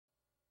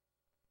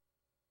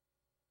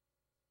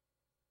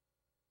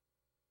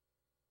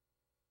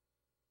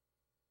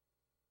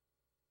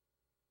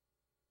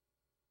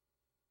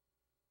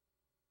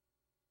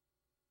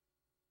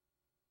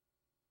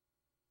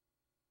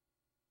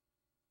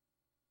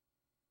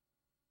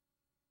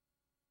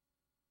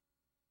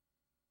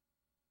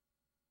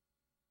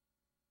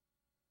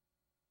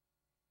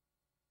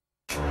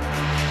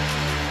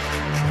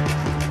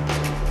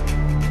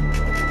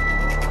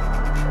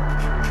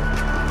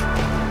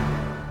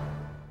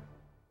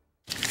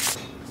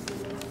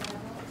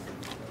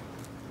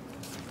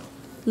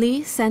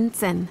Li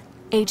Sen-sen,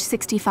 age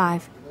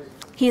 65.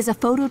 He is a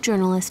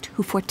photojournalist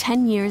who for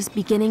 10 years,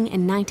 beginning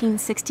in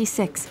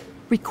 1966,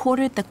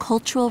 recorded the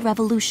Cultural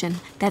Revolution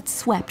that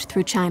swept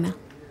through China.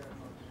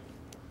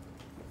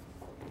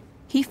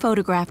 He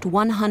photographed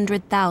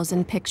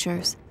 100,000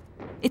 pictures.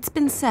 It's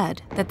been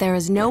said that there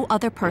is no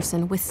other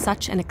person with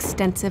such an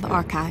extensive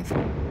archive.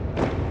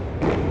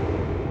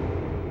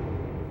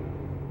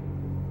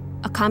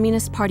 A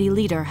Communist Party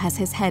leader has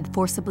his head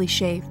forcibly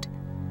shaved.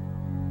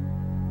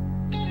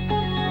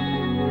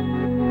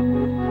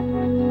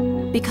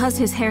 Because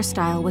his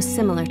hairstyle was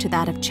similar to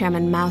that of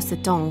Chairman Mao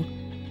Zedong,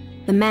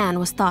 the man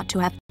was thought to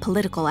have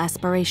political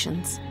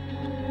aspirations.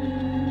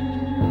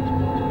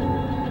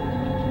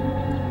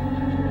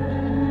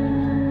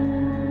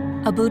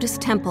 A Buddhist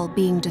temple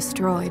being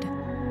destroyed.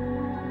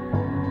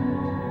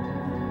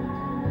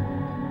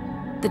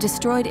 The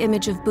destroyed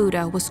image of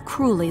Buddha was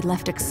cruelly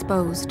left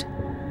exposed.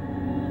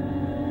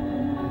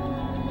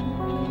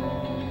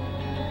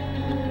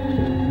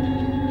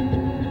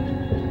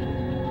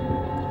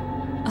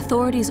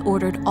 Authorities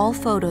ordered all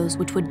photos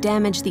which would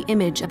damage the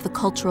image of the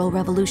Cultural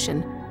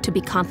Revolution to be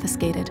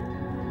confiscated.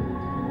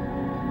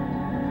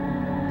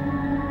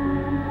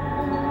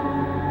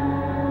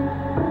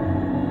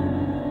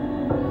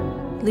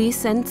 Li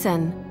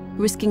Sen-sen,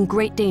 risking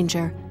great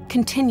danger,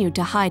 continued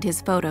to hide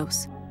his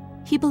photos.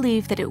 He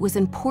believed that it was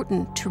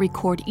important to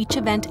record each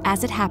event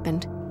as it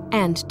happened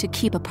and to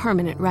keep a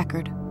permanent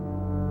record.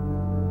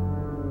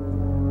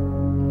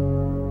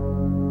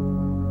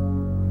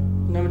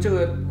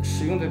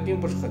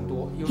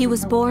 He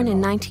was born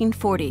in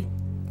 1940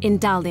 in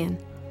Dalian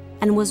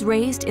and was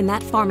raised in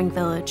that farming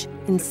village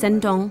in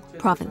Shandong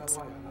province.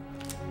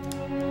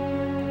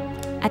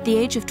 At the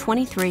age of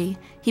 23,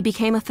 he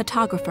became a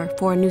photographer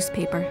for a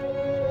newspaper.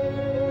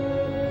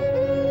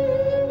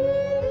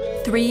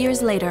 3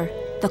 years later,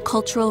 the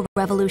Cultural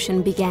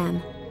Revolution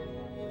began.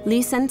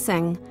 Li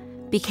Sen-sen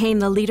became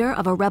the leader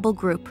of a rebel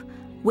group,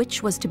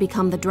 which was to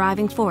become the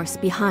driving force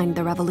behind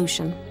the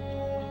revolution.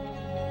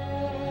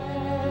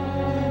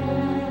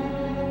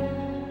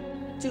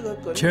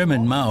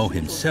 Chairman Mao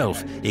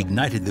himself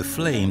ignited the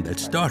flame that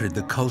started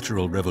the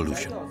Cultural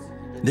Revolution.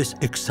 This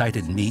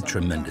excited me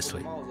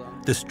tremendously.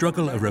 The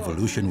struggle of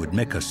revolution would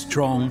make us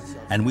strong,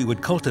 and we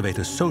would cultivate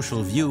a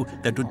social view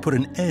that would put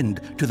an end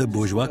to the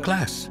bourgeois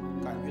class.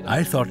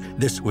 I thought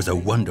this was a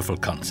wonderful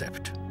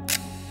concept.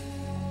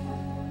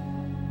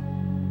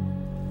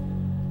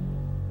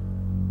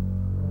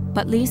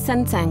 But Li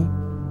Sen-sen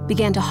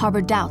began to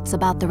harbor doubts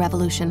about the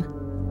revolution.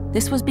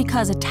 This was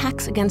because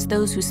attacks against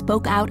those who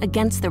spoke out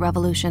against the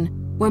revolution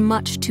were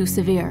much too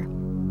severe.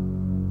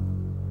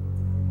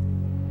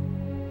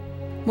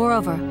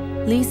 Moreover,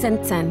 Li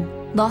Sen-sen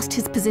lost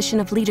his position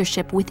of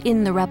leadership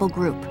within the rebel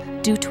group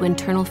due to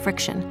internal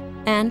friction,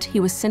 and he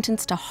was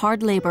sentenced to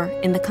hard labor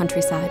in the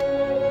countryside.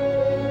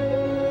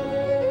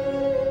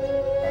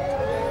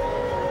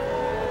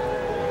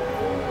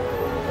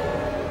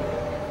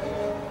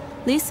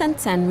 Li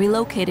Sen-sen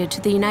relocated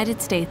to the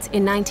United States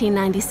in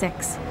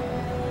 1996.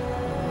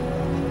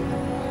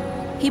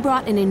 He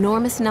brought an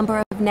enormous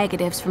number of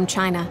negatives from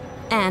China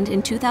and,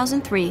 in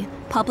 2003,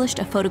 published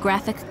a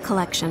photographic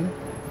collection.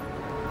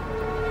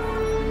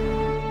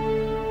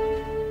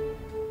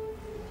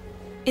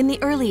 In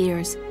the early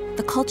years,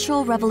 the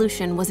Cultural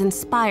Revolution was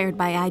inspired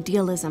by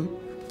idealism,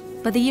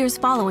 but the years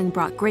following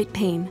brought great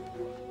pain.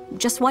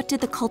 Just what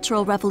did the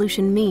Cultural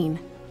Revolution mean?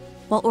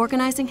 While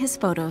organizing his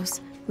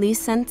photos, Li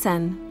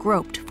Sen-sen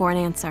groped for an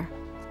answer.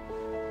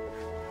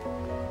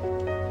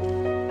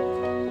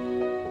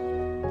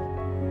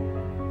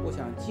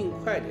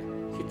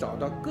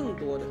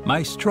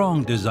 My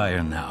strong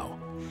desire now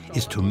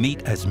is to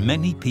meet as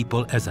many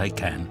people as I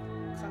can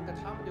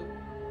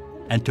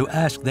and to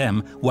ask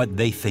them what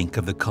they think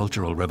of the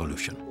Cultural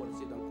Revolution.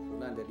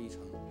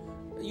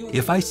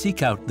 If I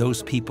seek out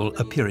those people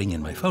appearing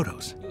in my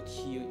photos,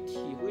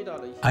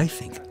 I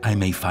think I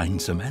may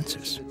find some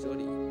answers.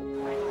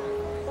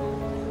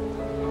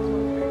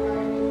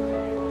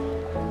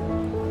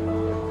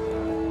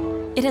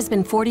 It has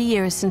been 40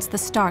 years since the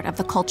start of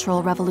the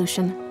Cultural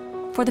Revolution.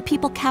 For the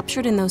people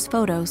captured in those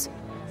photos,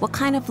 what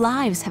kind of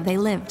lives have they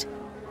lived?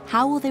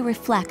 How will they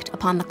reflect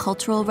upon the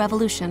Cultural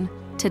Revolution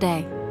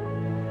today?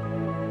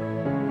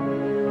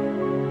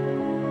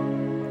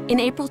 In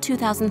April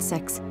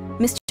 2006,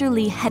 Mr.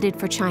 Li headed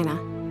for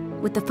China.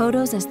 With the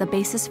photos as the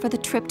basis for the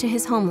trip to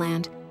his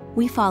homeland,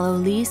 we follow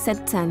Li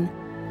Sen-sen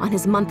on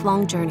his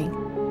month-long journey.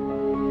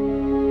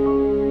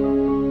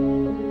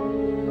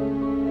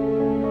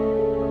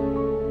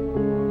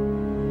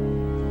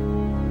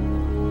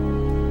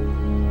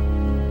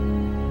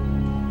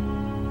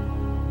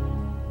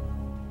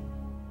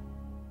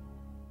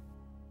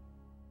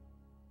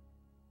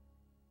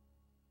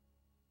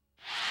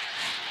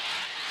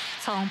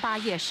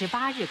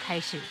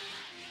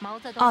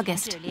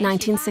 August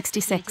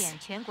 1966.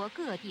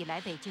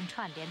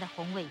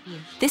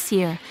 This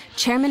year,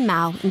 Chairman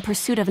Mao, in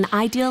pursuit of an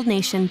ideal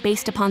nation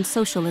based upon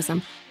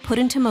socialism, put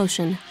into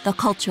motion the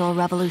Cultural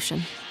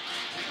Revolution.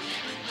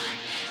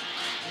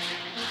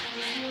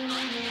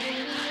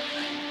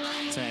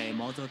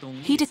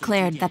 He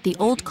declared that the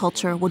old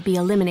culture would be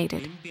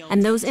eliminated,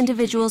 and those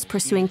individuals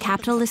pursuing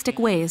capitalistic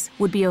ways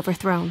would be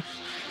overthrown.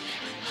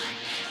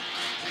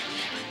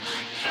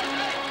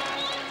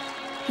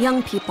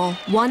 Young people,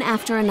 one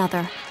after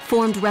another,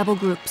 formed rebel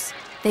groups.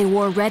 They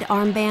wore red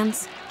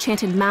armbands,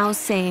 chanted Mao's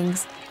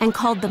sayings, and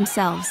called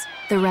themselves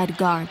the Red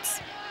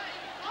Guards.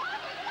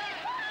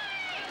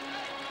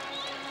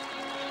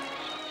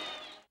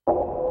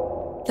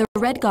 The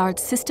Red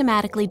Guards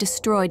systematically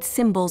destroyed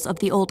symbols of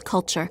the old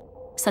culture,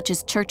 such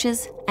as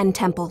churches and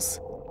temples.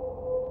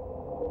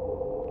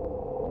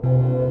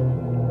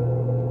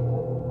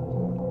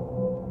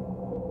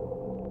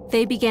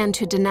 They began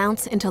to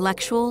denounce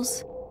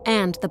intellectuals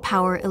and the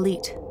power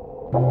elite.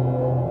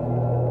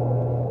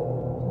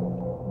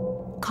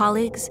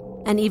 Colleagues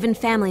and even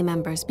family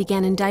members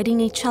began indicting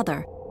each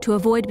other to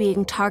avoid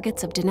being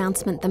targets of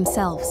denouncement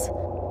themselves.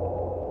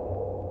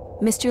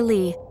 Mr.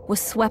 Li was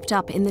swept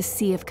up in this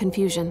sea of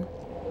confusion.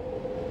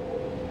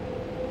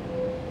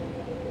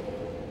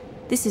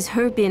 This is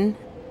Harbin,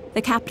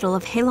 the capital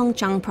of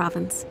Heilongjiang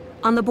province.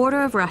 On the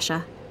border of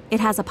Russia, it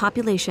has a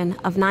population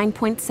of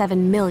 9.7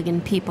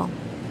 million people.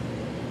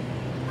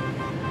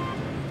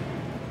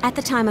 At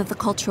the time of the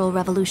Cultural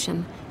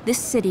Revolution, this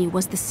city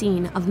was the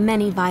scene of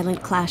many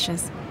violent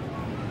clashes.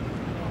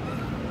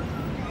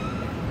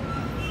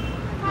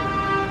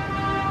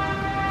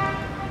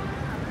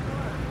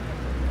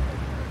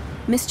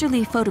 Mr.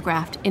 Li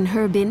photographed in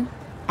Harbin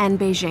and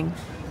Beijing.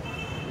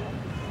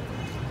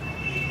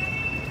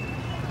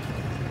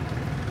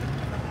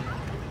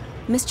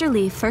 Mr.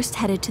 Li first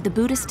headed to the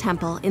Buddhist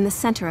temple in the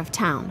center of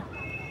town,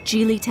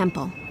 Jili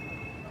Temple.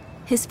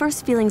 His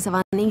first feelings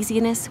of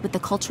uneasiness with the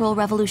Cultural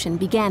Revolution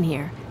began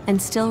here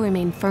and still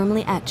remain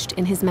firmly etched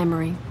in his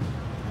memory.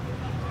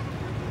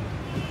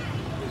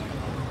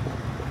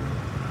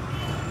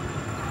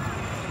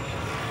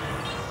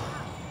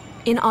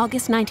 In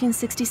August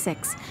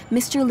 1966,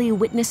 Mr. Li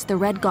witnessed the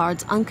Red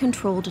Guards'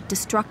 uncontrolled,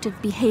 destructive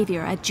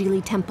behavior at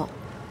Jili Temple,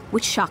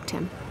 which shocked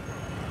him.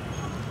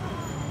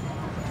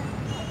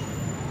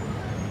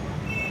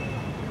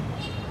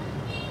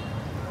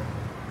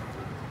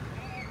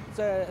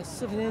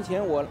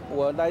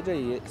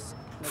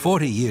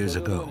 "40 years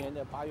ago,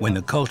 when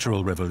the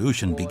Cultural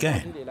Revolution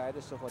began,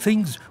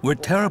 things were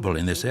terrible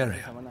in this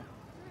area.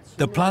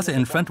 The plaza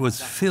in front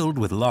was filled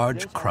with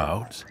large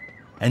crowds,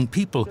 and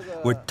people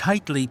were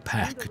tightly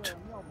packed.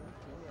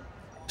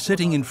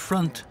 Sitting in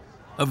front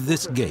of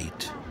this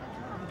gate,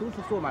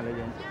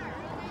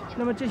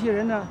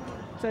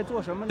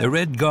 the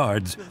Red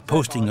Guards,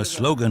 posting a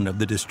slogan of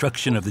the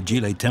destruction of the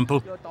Jili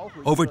Temple,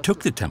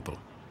 overtook the temple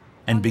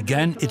and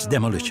began its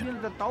demolition.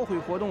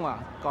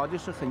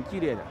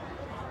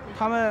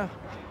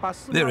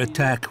 Their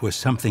attack was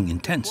something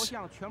intense.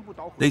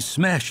 They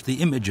smashed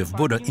the image of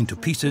Buddha into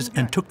pieces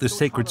and took the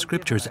sacred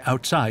scriptures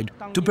outside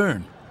to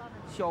burn.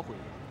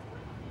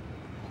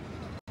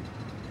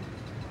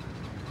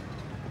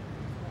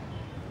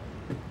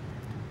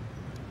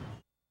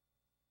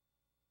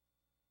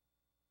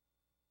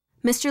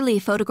 Mr. Li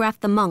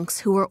photographed the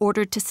monks who were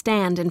ordered to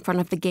stand in front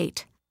of the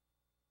gate.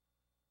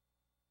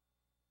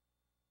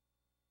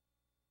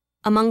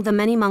 Among the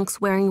many monks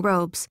wearing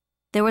robes,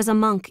 there was a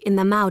monk in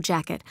the Mao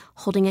jacket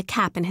holding a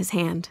cap in his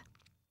hand.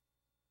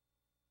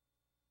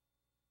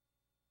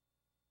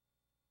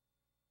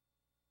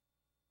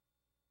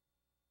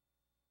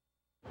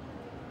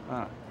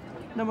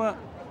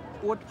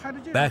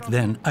 Back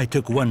then, I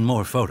took one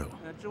more photo.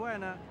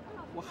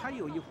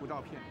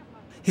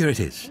 Here it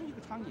is.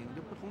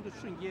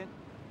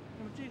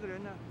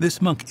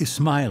 This monk is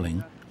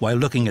smiling while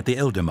looking at the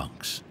elder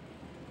monks.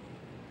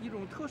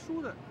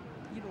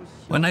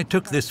 When I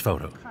took this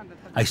photo,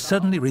 I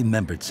suddenly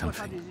remembered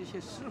something.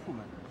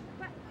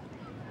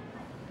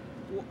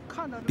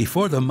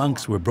 Before the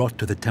monks were brought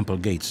to the temple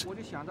gates,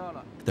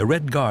 the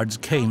Red Guards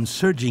came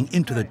surging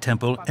into the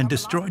temple and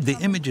destroyed the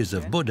images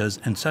of Buddhas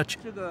and such.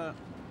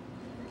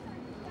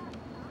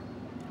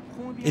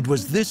 It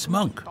was this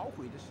monk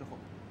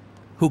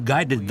who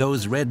guided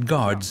those Red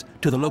Guards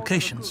to the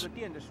locations.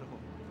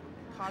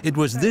 It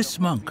was this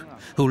monk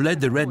who led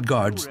the Red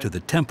Guards to the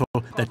temple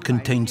that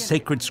contained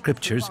sacred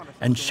scriptures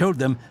and showed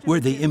them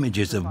where the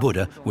images of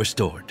Buddha were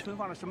stored.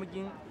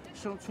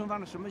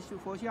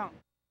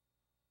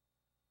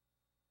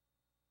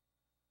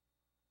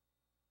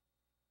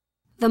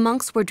 The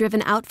monks were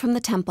driven out from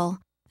the temple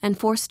and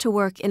forced to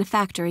work in a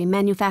factory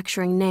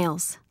manufacturing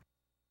nails.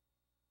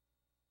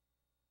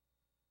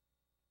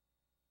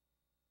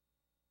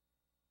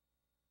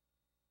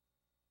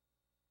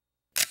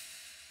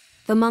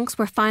 The monks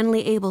were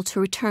finally able to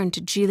return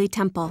to Jili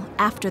Temple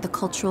after the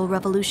Cultural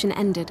Revolution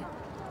ended.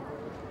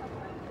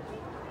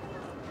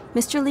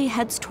 Mr. Li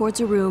heads towards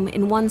a room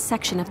in one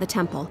section of the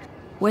temple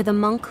where the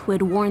monk who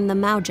had worn the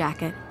Mao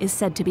jacket is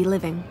said to be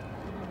living.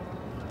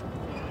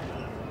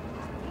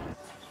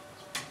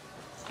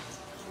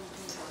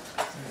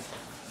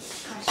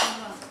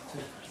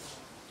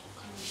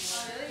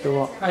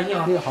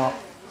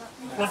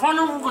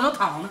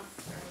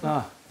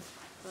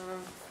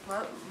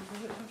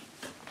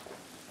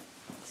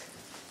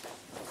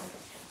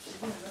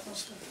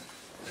 师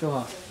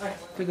傅，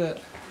这个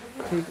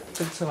可以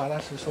跟司法大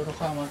师说说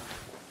话吗？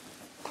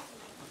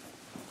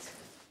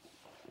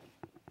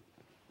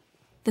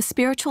 The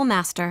spiritual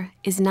master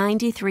is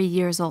 93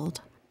 years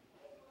old.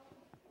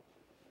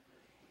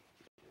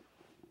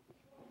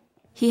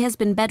 He has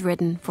been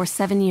bedridden for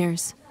 7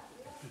 years.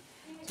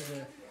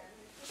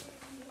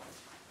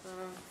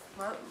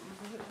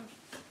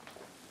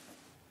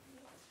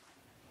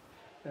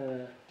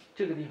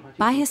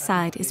 By his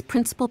side is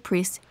principal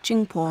priest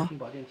Jingpo.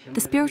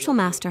 The spiritual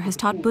master has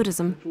taught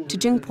Buddhism to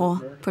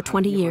Jingpo for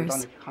 20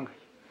 years.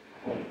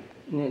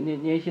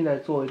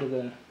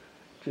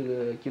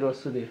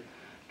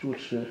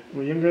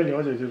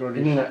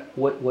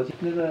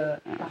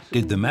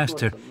 Did the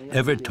master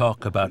ever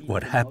talk about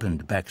what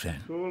happened back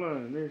then?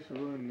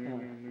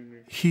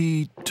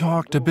 He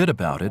talked a bit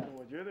about it,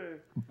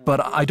 but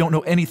I don't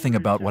know anything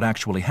about what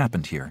actually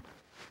happened here.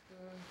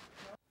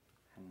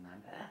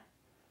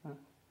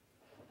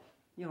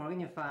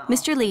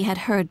 Mr. Li had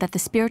heard that the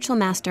spiritual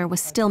master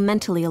was still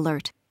mentally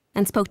alert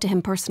and spoke to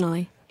him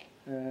personally.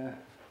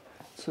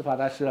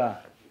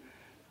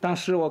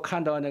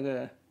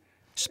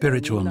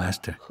 Spiritual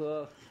master,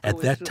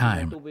 at that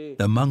time,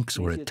 the monks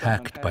were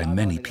attacked by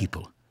many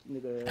people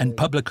and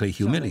publicly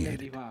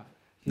humiliated.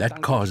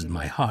 That caused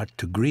my heart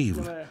to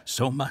grieve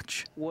so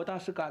much.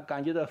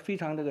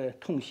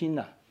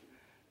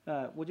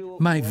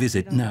 My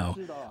visit now,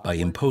 by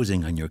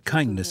imposing on your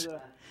kindness,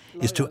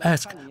 is to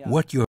ask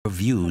what your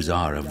views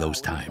are of those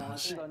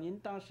times.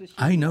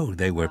 I know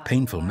they were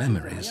painful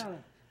memories,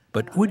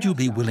 but would you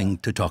be willing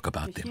to talk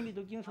about them?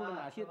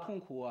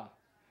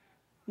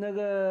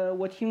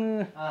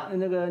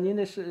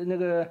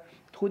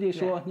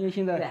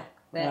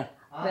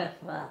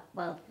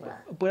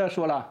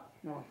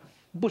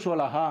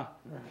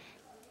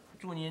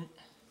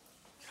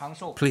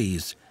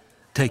 Please,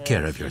 take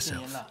care of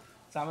yourself.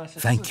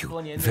 Thank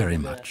you very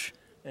much.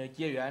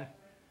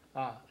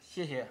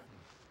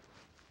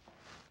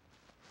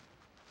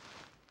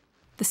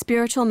 The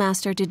spiritual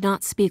master did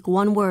not speak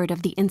one word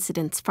of the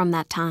incidents from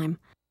that time.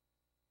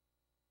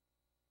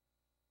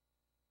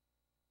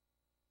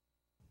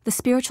 The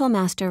spiritual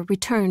master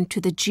returned to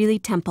the Jili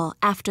temple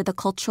after the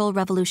Cultural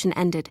Revolution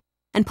ended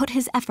and put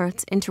his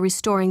efforts into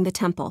restoring the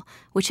temple,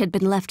 which had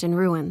been left in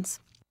ruins.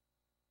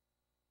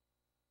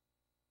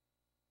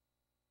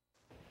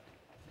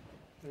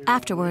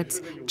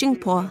 Afterwards,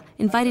 Jingpo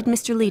invited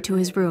Mr. Li to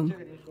his room.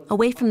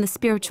 Away from the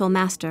spiritual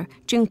master,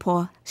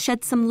 Jingpo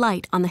shed some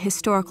light on the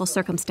historical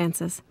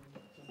circumstances.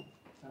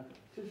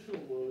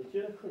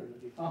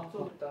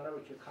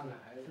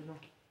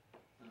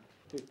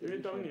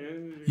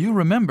 You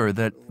remember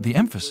that the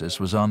emphasis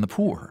was on the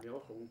poor.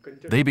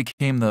 They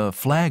became the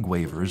flag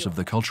wavers of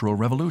the Cultural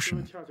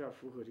Revolution.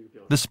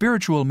 The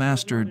spiritual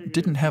master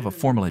didn't have a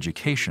formal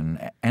education,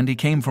 and he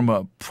came from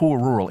a poor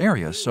rural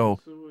area, so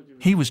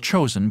he was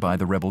chosen by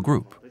the rebel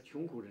group.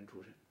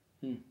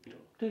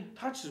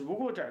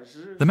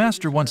 The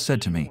master once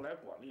said to me,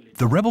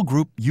 "The rebel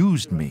group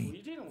used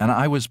me, and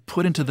I was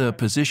put into the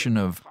position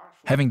of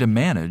having to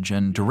manage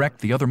and direct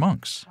the other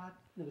monks."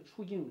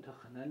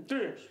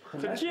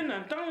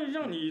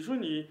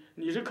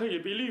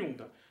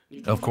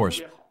 Of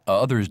course,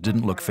 others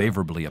didn't look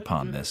favorably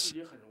upon this.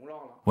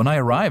 When I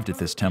arrived at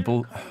this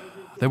temple,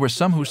 there were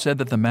some who said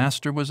that the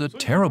master was a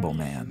terrible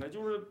man.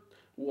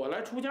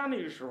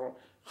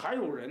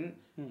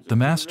 The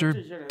master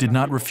did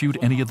not refute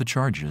any of the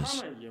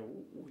charges.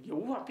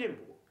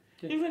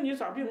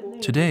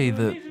 Today,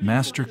 the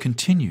master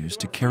continues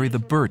to carry the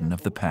burden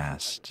of the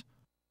past.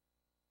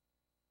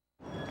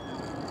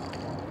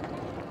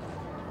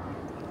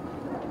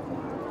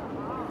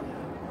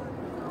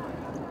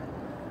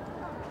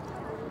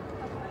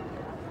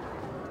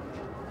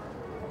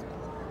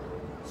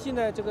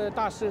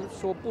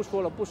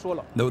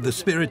 Though the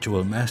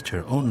spiritual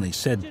master only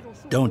said,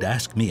 "Don't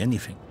ask me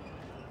anything,"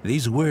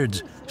 these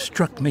words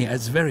struck me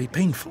as very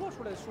painful.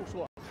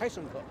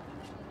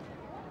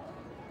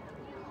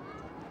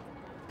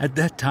 At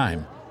that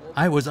time,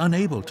 I was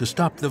unable to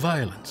stop the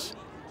violence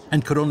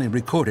and could only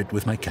record it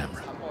with my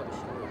camera.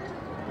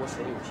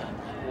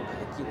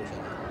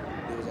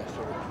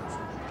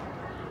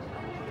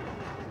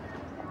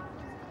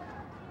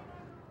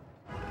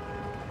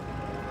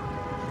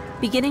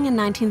 Beginning in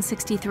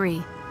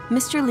 1963,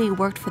 Mr. Li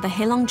worked for the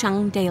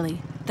Heilongjiang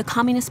Daily, the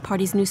Communist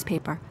Party's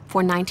newspaper,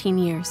 for 19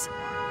 years.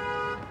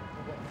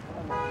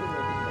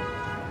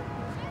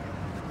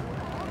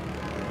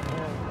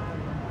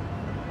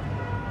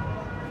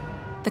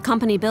 The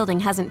company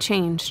building hasn't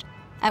changed.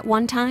 At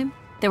one time,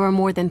 there were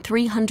more than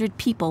 300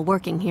 people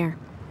working here.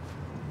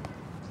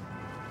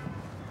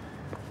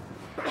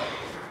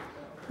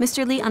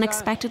 Mr. Li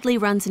unexpectedly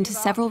runs into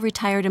several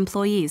retired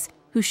employees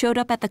who showed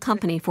up at the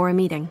company for a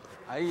meeting.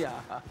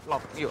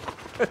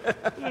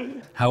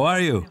 How are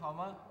you?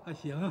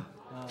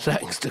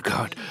 Thanks to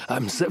God,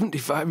 I'm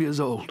 75 years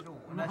old.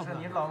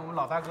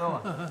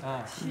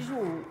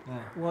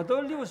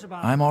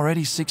 I'm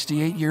already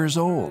 68 years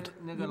old.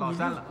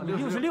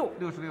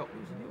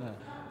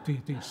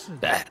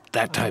 At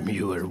that time,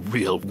 you were a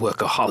real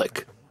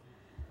workaholic.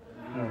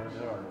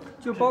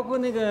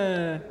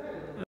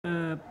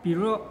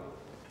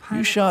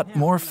 You shot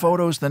more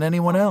photos than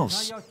anyone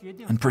else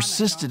and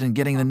persisted in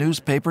getting the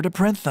newspaper to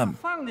print them.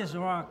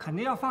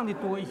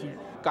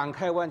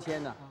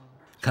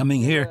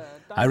 Coming here,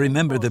 I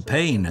remember the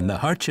pain and the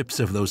hardships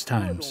of those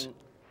times.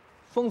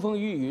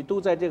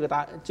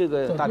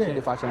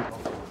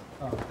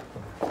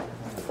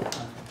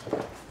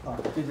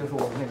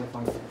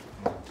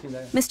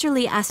 Mr.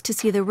 Lee asked to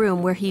see the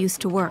room where he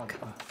used to work.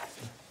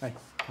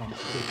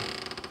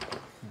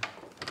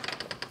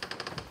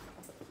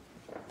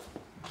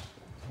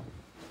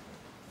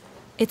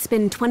 It's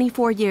been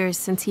 24 years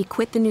since he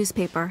quit the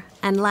newspaper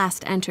and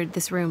last entered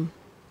this room.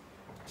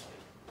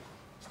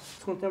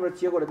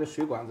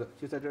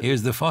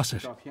 Here's the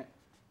faucet.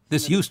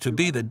 This used to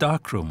be the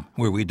darkroom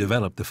where we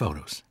developed the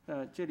photos.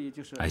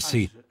 I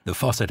see the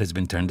faucet has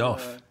been turned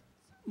off.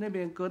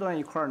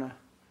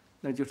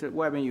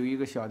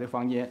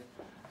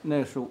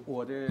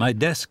 My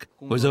desk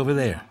was over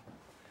there.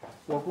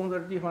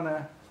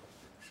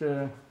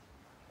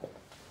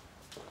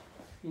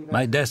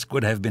 My desk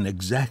would have been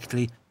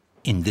exactly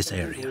in this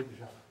area.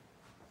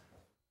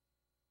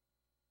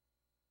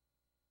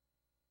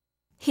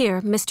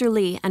 Here, Mr.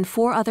 Lee and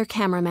 4 other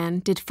cameramen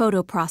did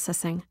photo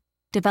processing,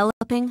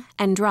 developing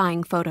and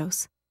drying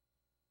photos.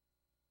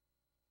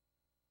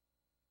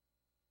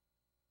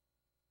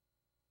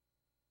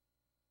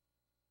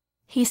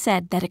 He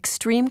said that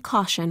extreme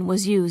caution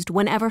was used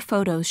whenever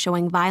photos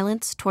showing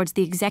violence towards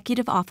the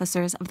executive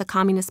officers of the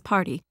Communist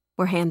Party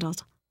were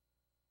handled.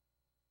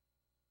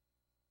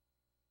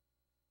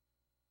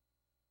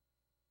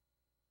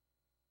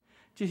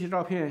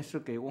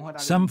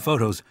 Some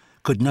photos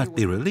could not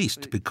be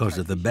released because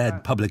of the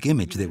bad public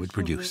image they would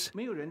produce.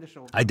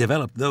 I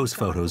developed those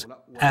photos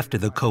after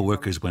the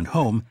co-workers went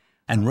home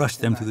and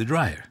rushed them through the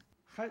dryer.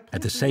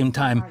 At the same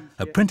time,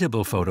 a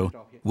printable photo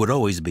would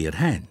always be at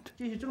hand.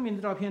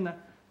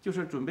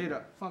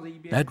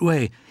 That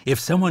way, if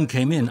someone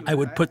came in, I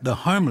would put the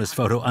harmless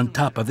photo on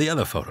top of the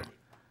other photo.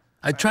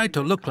 I tried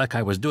to look like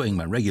I was doing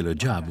my regular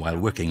job while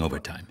working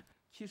overtime.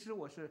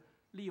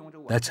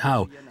 That's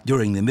how,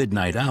 during the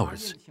midnight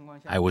hours,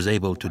 I was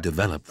able to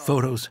develop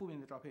photos,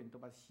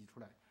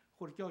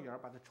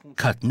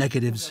 cut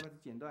negatives,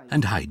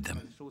 and hide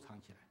them.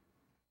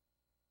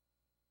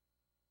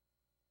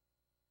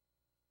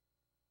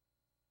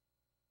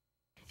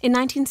 In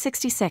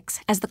 1966,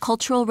 as the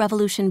Cultural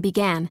Revolution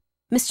began,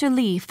 Mr.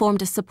 Lee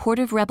formed a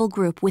supportive rebel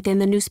group within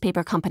the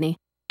newspaper company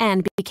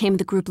and became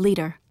the group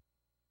leader.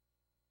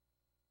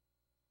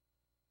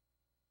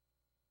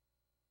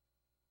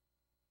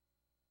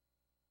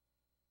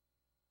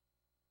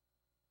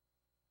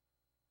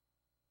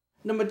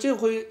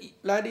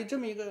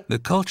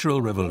 The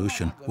Cultural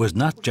Revolution was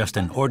not just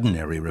an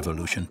ordinary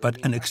revolution, but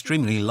an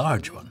extremely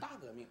large one.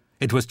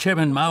 It was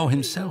Chairman Mao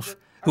himself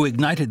who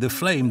ignited the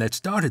flame that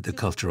started the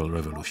Cultural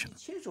Revolution.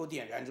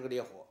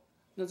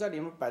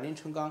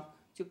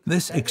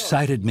 This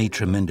excited me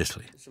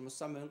tremendously.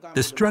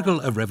 The struggle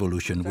of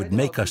revolution would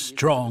make us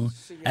strong,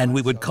 and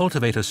we would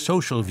cultivate a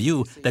social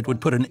view that would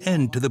put an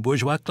end to the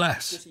bourgeois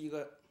class.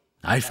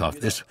 I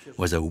thought this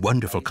was a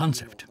wonderful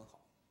concept.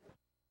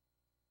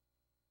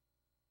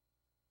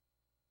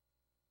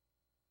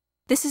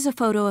 This is a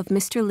photo of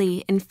Mr.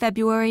 Lee in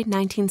February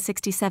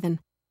 1967,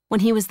 when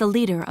he was the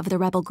leader of the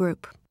rebel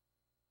group.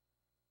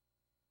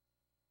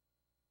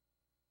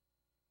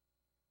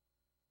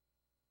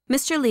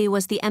 Mr. Lee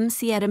was the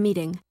MC at a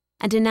meeting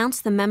and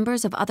denounced the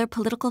members of other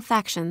political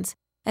factions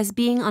as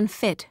being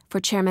unfit for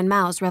Chairman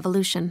Mao's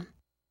revolution.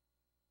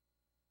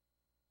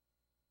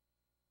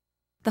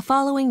 The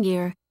following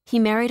year, he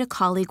married a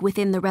colleague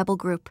within the rebel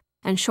group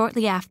and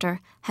shortly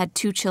after had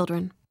 2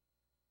 children.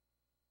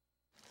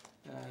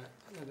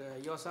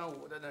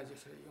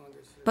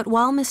 But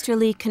while Mr.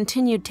 Lee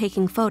continued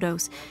taking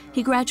photos,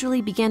 he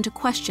gradually began to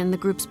question the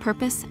group's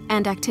purpose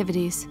and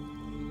activities.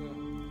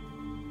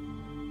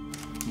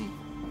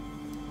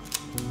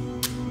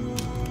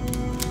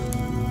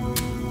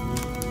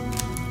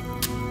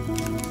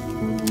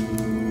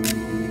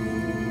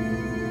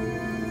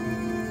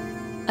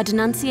 A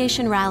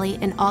denunciation rally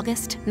in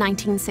August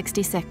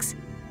 1966.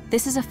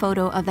 This is a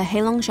photo of the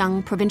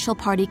Heilongjiang Provincial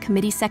Party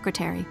Committee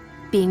Secretary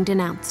being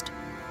denounced.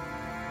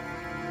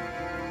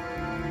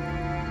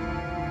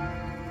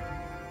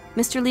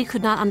 Mr. Lee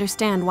could not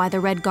understand why the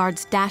Red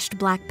Guards dashed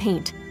black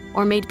paint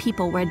or made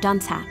people wear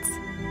dunce hats.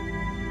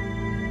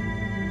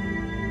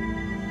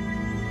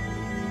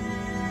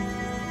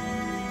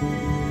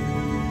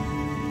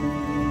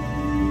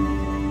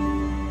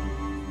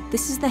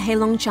 This is the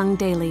Heilongjiang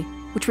Daily,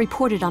 which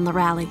reported on the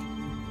rally.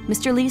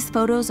 Mr. Lee's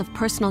photos of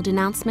personal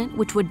denouncement,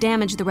 which would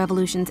damage the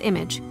revolution's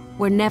image,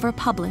 were never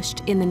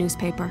published in the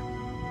newspaper.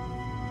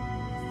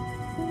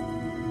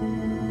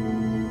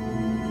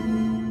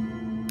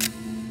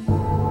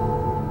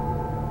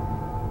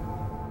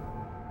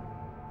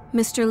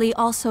 Mr. Lee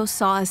also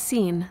saw a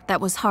scene that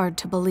was hard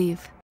to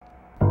believe.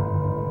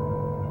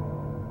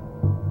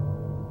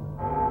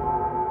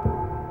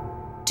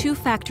 Two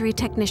factory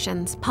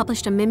technicians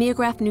published a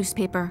mimeograph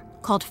newspaper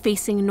called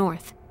Facing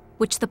North,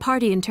 which the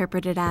party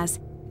interpreted as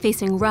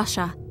facing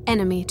Russia,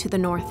 enemy to the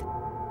north.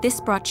 This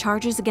brought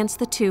charges against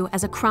the two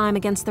as a crime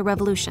against the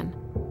revolution,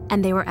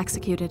 and they were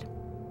executed.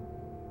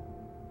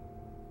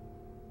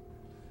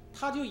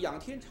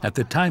 At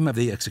the time of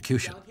the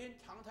execution,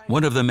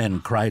 one of the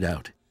men cried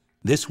out,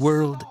 "This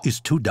world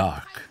is too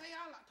dark."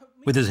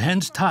 With his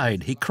hands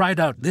tied, he cried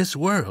out, "This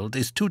world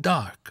is too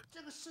dark."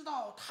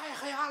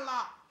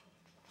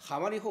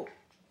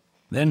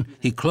 Then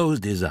he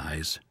closed his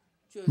eyes,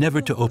 never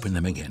to open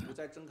them again.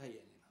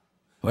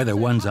 Whether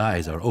one's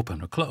eyes are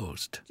open or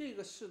closed,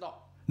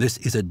 this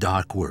is a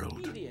dark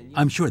world.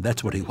 I'm sure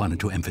that's what he wanted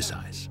to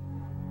emphasize.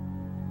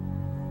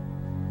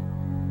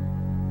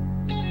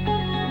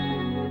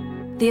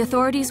 The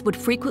authorities would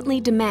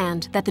frequently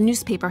demand that the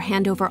newspaper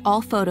hand over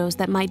all photos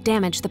that might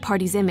damage the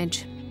party's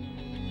image.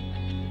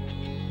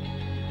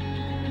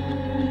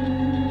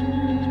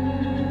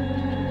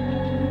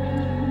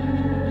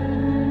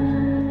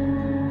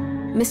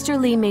 Mr.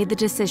 Lee made the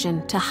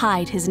decision to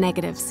hide his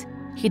negatives.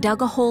 He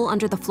dug a hole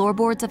under the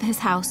floorboards of his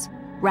house,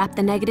 wrapped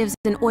the negatives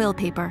in oil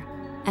paper,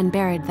 and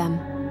buried them.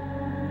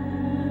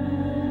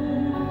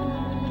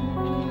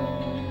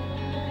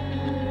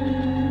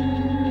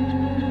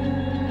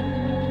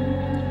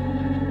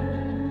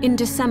 In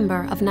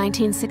December of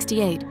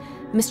 1968,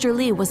 Mr.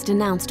 Lee was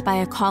denounced by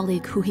a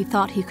colleague who he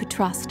thought he could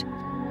trust.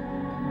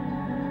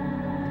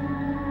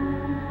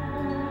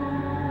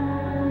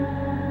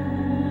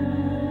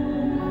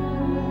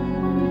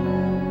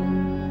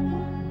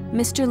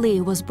 Mr. Lee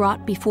was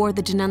brought before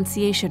the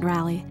denunciation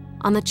rally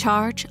on the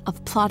charge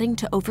of plotting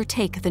to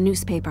overtake the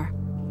newspaper.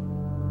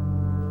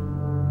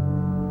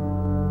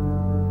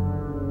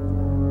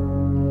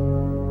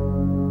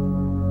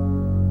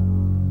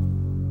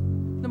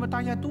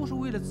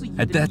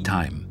 At that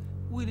time,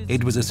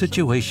 it was a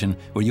situation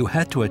where you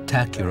had to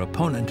attack your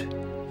opponent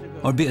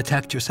or be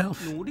attacked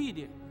yourself.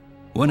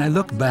 When I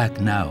look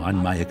back now on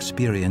my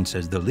experience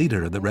as the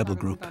leader of the rebel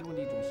group,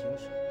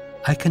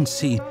 I can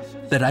see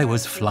that I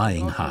was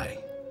flying high.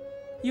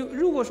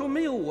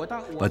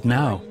 But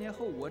now,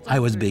 I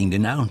was being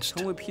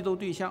denounced,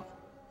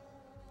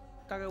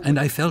 and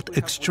I felt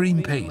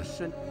extreme pain.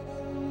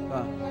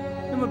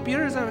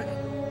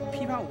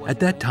 At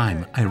that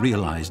time, I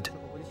realized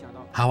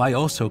how I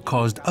also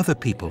caused other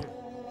people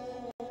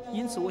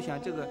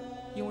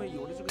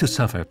to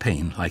suffer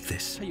pain like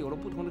this.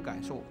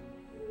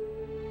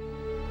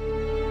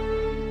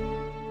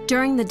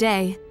 During the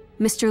day,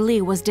 Mr.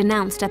 Lee was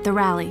denounced at the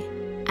rally,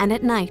 and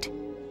at night,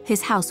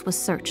 his house was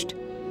searched.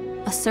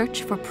 A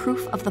search for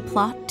proof of the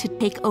plot to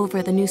take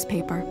over the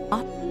newspaper.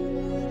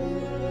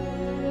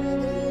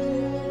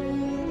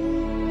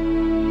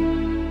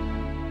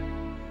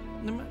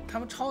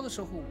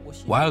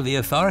 While the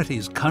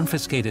authorities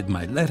confiscated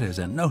my letters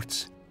and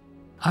notes,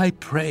 I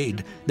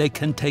prayed they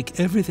can take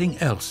everything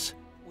else,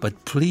 but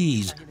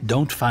please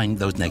don't find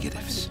those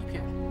negatives.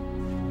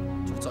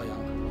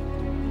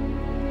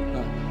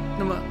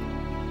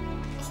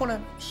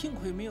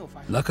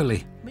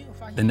 Luckily,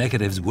 the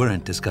negatives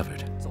weren't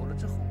discovered.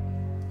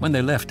 When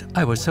they left,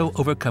 I was so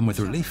overcome with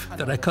relief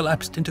that I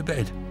collapsed into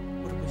bed.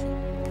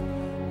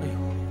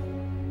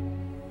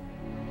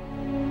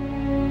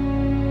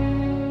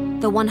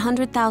 The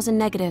 100,000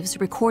 negatives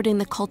recording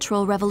the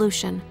Cultural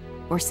Revolution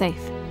were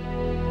safe.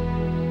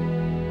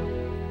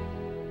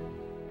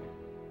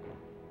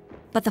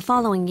 But the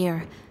following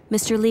year,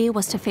 Mr. Lee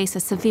was to face a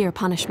severe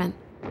punishment.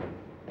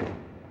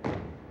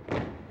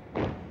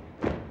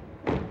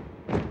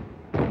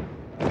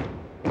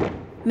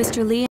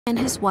 Mr. Lee and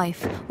his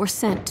wife were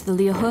sent to the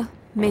Liuhe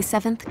May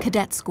 7th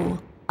Cadet School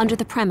under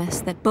the premise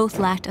that both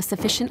lacked a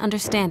sufficient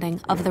understanding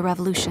of the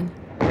revolution.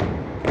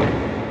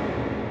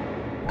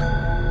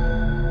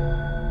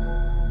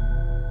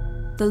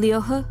 The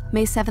Liuhe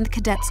May 7th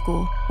Cadet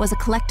School was a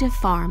collective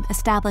farm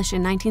established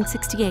in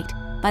 1968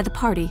 by the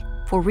party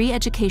for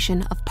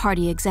re-education of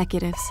party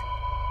executives.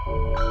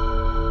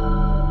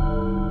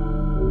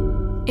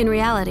 In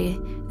reality,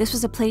 this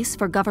was a place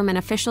for government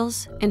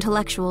officials,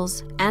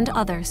 intellectuals, and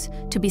others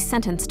to be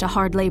sentenced to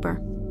hard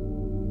labor.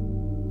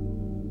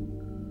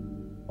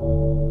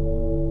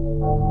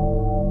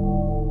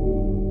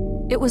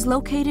 It was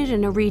located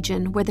in a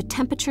region where the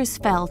temperatures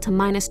fell to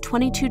minus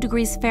 22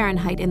 degrees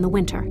Fahrenheit in the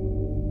winter.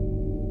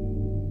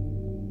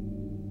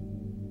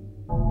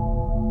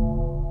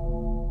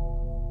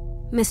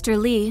 Mr.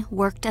 Lee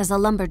worked as a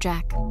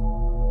lumberjack.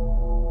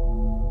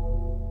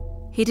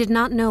 He did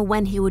not know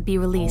when he would be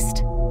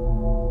released.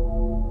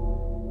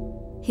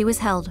 He was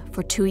held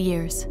for 2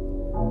 years.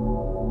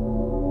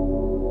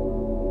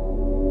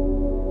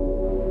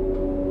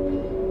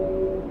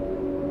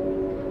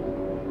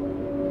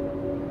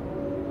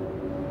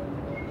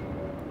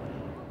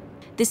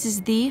 This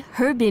is the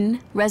Harbin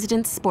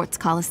Residence Sports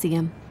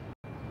Coliseum.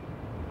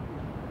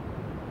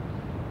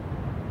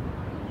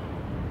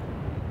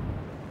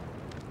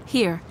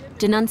 Here,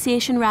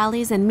 denunciation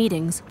rallies and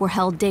meetings were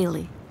held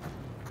daily.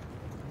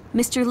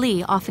 Mr.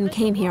 Lee often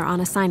came here on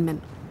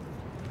assignment.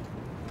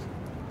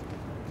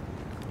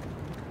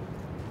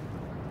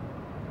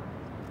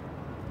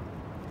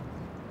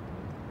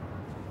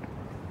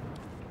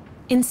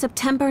 In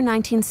September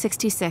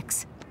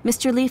 1966,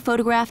 Mr. Li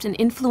photographed an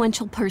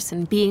influential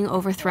person being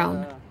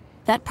overthrown.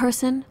 That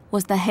person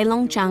was the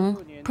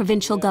Heilongjiang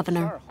provincial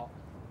governor.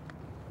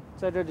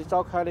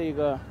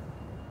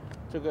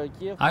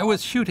 I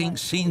was shooting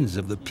scenes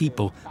of the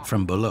people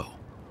from below.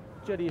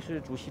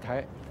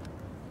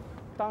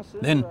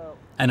 Then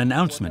an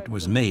announcement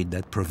was made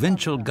that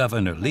Provincial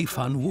Governor Li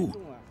Fanwu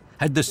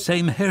had the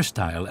same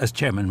hairstyle as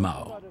Chairman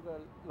Mao.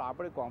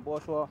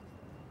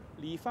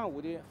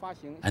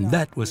 And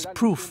that was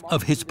proof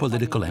of his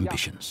political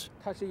ambitions.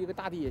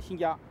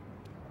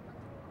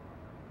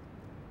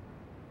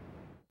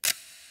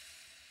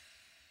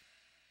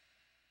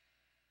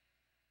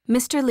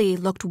 Mr. Li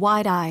looked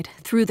wide-eyed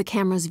through the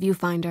camera's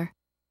viewfinder.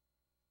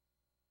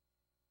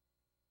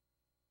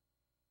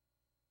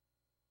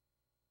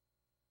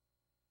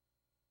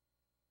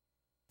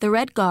 The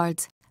Red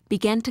Guards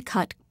began to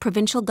cut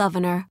Provincial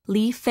Governor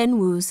Li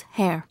Fenwu's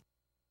hair.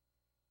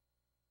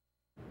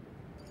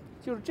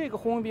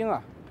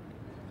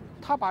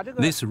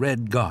 This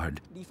Red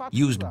Guard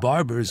used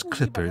barber's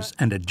clippers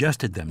and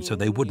adjusted them so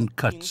they wouldn't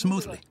cut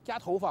smoothly.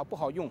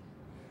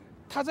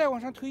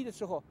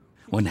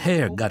 When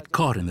hair got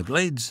caught in the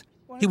blades,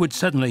 he would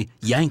suddenly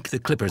yank the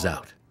clippers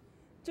out.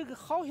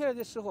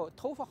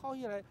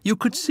 You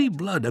could see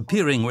blood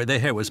appearing where the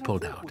hair was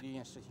pulled out.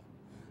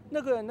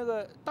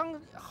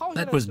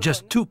 That was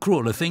just too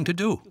cruel a thing to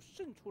do.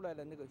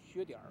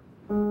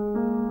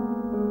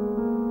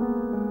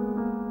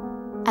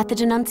 At the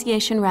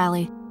denunciation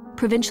rally,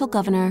 Provincial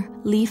Governor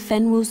Li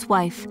Fenwu's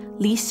wife,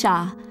 Li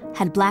Xia,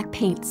 had black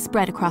paint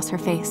spread across her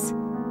face.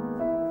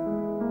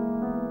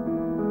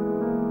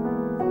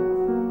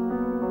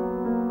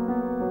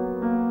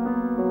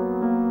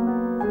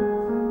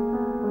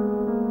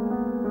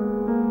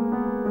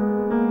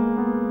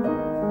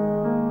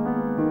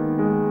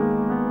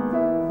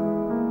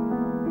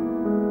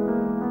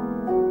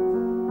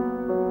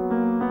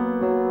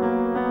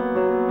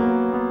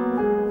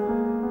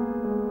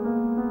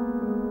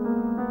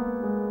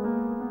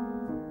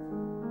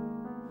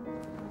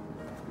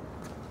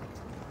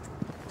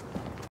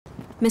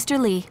 Mr.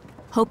 Li,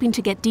 hoping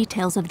to get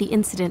details of the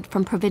incident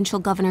from Provincial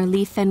Governor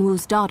Li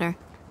Fenwu's daughter,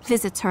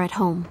 visits her at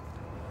home.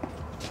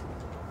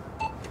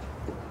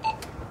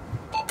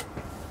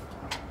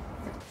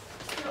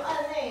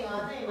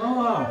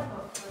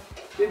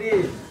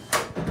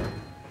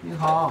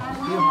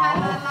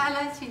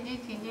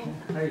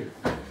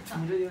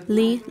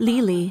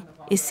 Li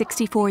is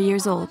 64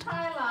 years old.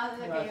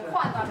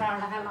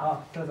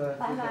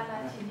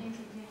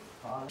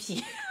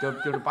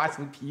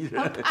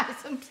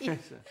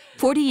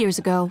 40 years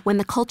ago, when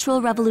the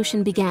Cultural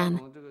Revolution began,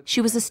 she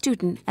was a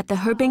student at the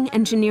Hebing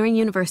Engineering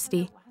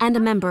University and a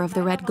member of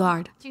the Red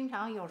Guard.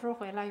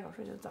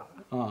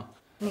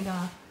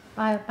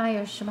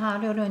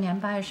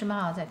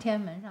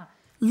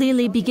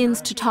 Li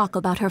begins to talk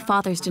about her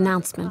father's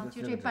denouncement.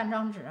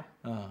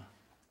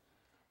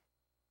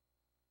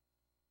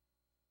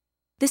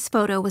 This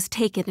photo was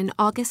taken in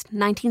August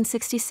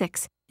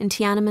 1966 in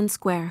Tiananmen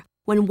Square,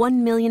 when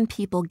 1 million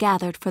people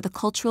gathered for the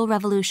Cultural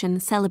Revolution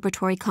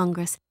Celebratory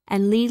Congress,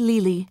 and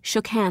Li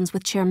shook hands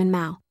with Chairman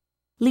Mao.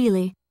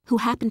 Li, who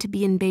happened to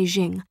be in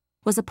Beijing,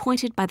 was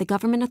appointed by the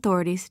government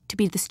authorities to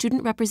be the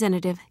student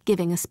representative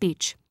giving a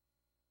speech.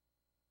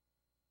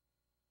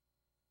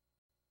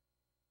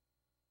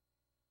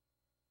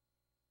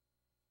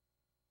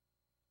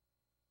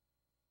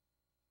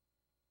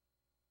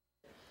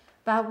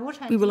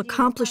 We will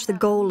accomplish the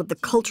goal of the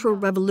Cultural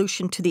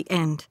Revolution to the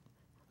end.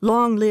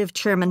 Long live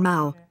Chairman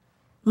Mao.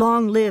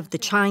 Long live the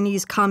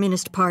Chinese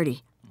Communist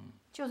Party.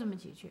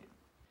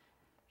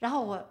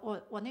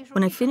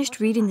 When I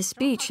finished reading the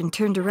speech and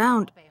turned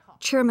around,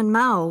 Chairman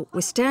Mao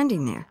was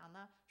standing there.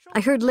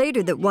 I heard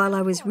later that while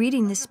I was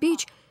reading the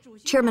speech,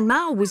 Chairman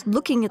Mao was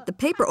looking at the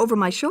paper over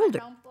my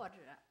shoulder.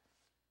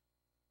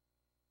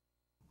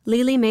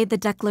 Li made the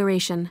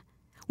declaration,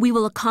 "We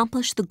will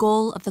accomplish the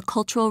goal of the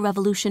Cultural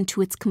Revolution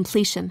to its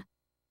completion."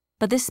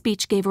 But this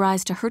speech gave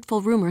rise to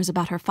hurtful rumors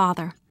about her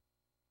father.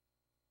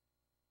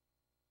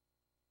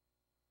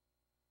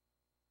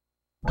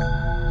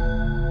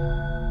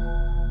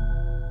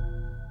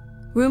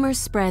 Rumors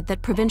spread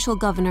that Provincial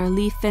Governor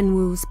Li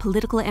Fenwu's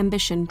political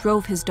ambition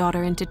drove his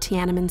daughter into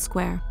Tiananmen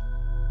Square.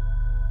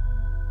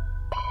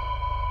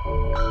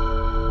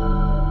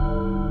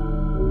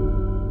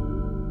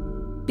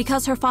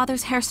 Because her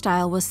father's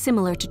hairstyle was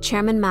similar to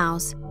Chairman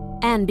Mao's,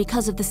 and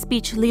because of the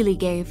speech Li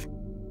gave,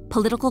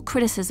 political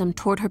criticism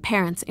toward her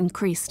parents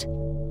increased.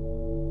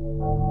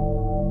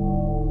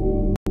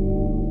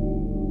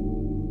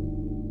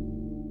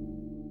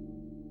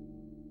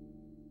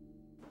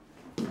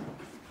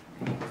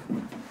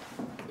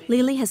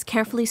 Li has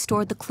carefully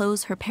stored the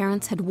clothes her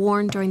parents had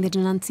worn during the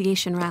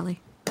denunciation rally.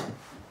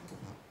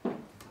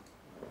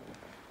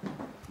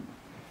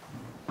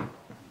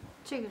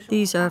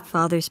 These are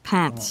Father's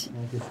pants.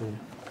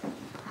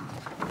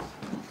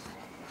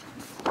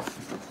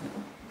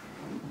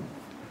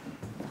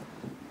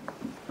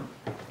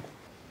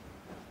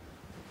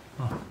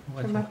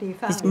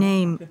 His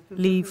name,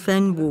 Li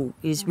Fenwu,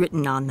 is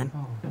written on them.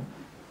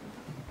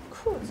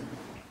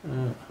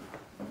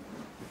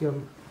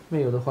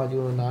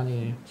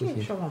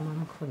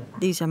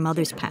 These are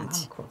mother's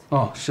pants.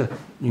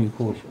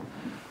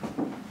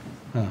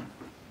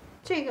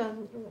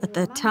 At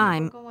that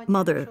time,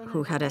 mother,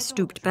 who had a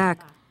stooped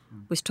back,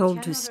 was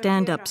told to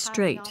stand up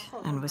straight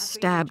and was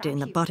stabbed in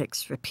the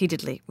buttocks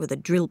repeatedly with a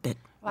drill bit.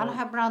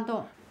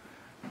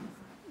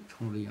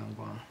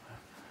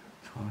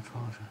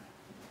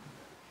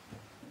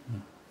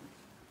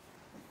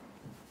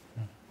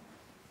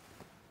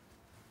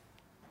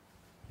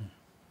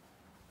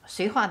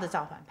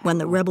 When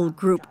the rebel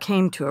group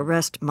came to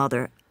arrest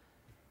mother,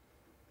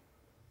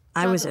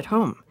 I was at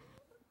home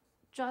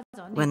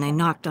when they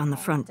knocked on the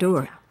front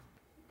door.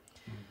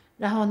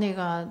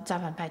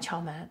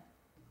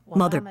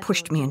 Mother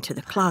pushed me into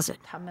the closet.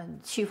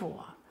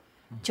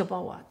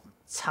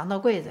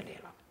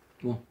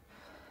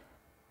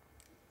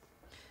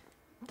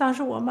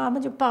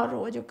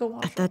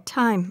 At that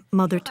time,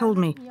 mother told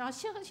me,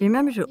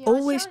 remember to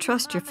always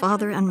trust your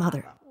father and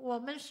mother.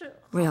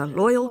 We are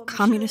loyal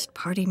Communist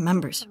Party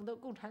members.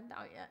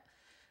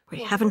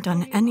 We haven't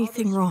done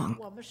anything wrong.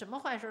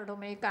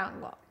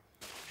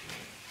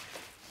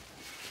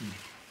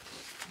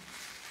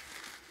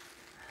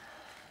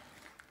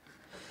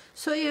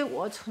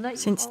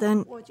 Since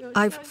then,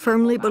 I've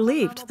firmly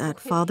believed that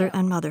father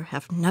and mother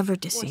have never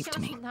deceived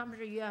me.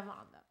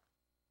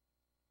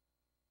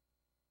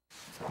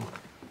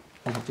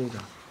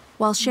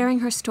 While sharing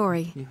her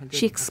story,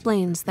 she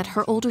explains that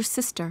her older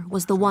sister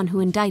was the one who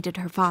indicted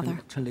her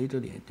father.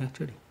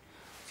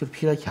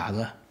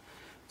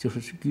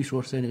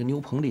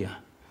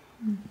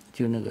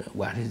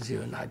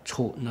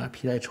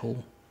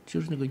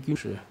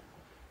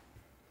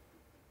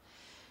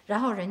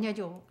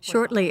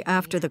 Shortly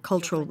after the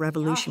Cultural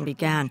Revolution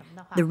began,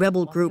 the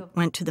rebel group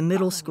went to the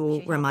middle school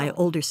where my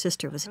older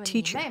sister was a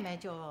teacher.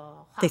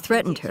 They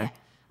threatened her.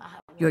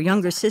 Your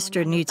younger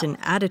sister needs an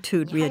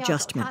attitude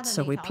readjustment,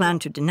 so we plan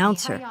to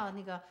denounce her.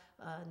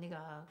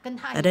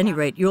 At any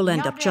rate, you'll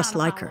end up just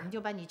like her.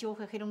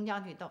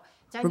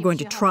 We're going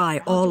to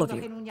try all of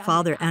you,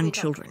 father and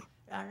children.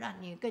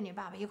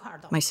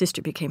 My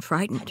sister became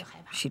frightened.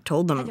 She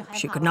told them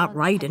she could not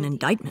write an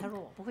indictment.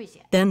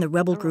 Then the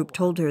rebel group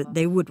told her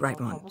they would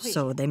write one,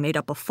 so they made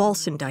up a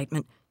false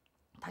indictment,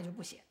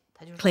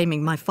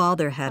 claiming my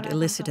father had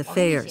illicit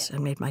affairs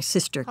and made my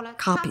sister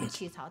copy it.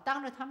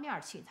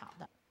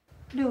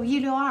 In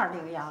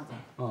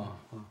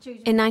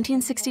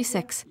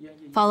 1966,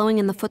 following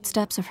in the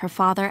footsteps of her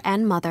father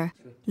and mother,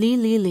 Li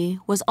Li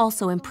was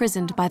also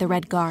imprisoned by the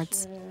Red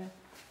Guards.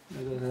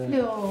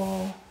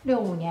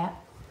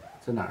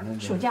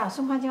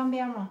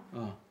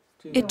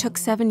 It took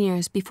 7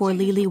 years before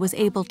Li was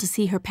able to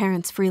see her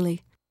parents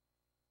freely.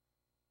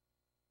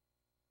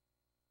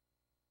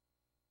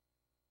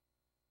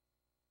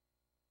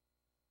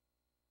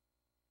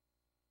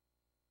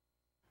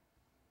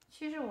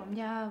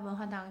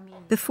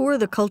 Before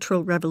the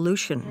Cultural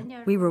Revolution,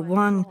 we were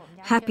one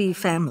happy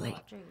family.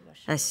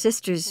 As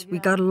sisters, we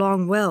got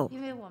along well.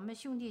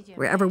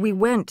 Wherever we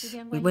went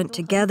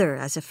together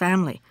as a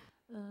family.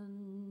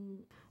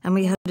 And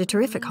we had a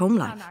terrific home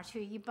life.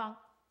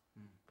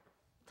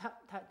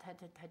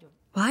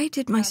 Why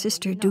did my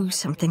sister do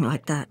something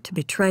like that to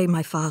betray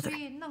my father?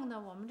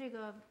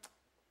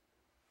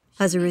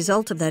 As a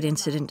result of that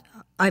incident,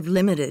 I've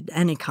limited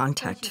any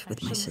contact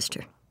with my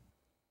sister.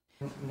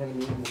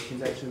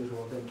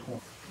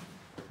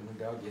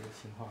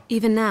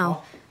 Even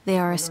now, they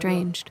are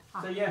estranged.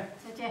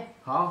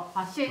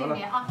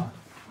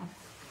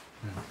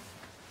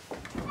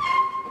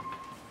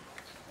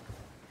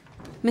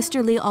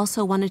 Mr. Li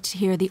also wanted to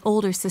hear the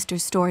older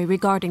sister's story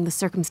regarding the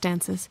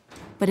circumstances,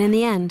 but in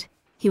the end,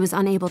 he was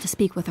unable to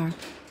speak with her.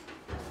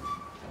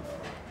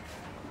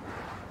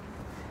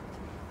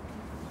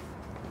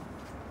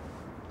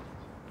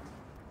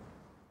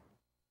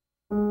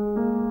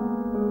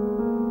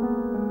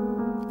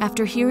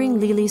 After hearing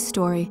Li's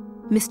story,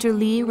 Mr.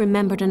 Li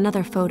remembered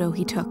another photo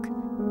he took.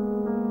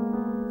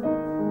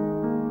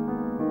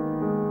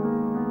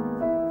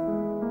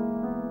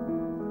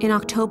 In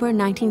October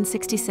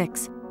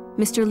 1966,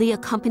 Mr. Li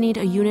accompanied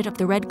a unit of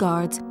the Red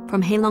Guards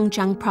from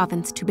Heilongjiang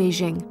province to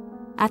Beijing.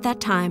 At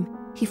that time,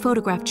 he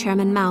photographed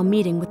Chairman Mao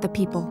meeting with the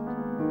people.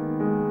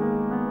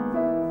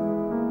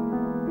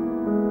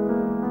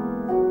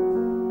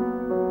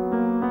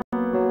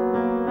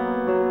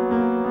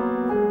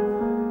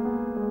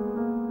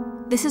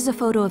 This is a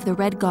photo of the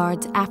Red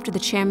Guards after the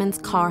chairman's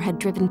car had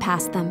driven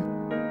past them.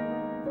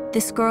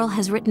 This girl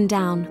has written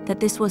down that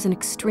this was an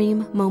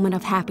extreme moment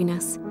of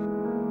happiness.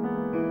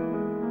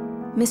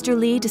 Mr.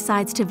 Li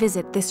decides to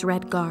visit this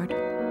Red Guard.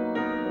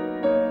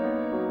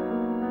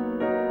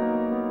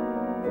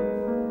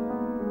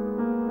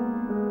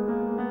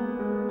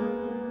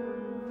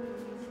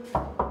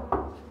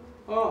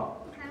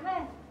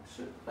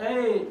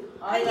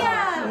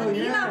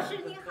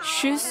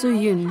 Shi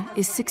Suyun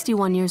is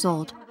 61 years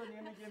old.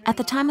 At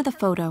the time of the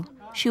photo,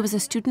 she was a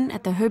student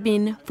at the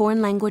Harbin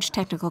Foreign Language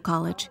Technical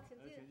College.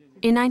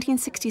 In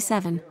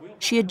 1967,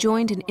 she had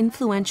joined an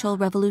influential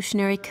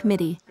revolutionary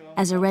committee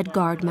as a Red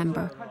Guard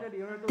member.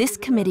 this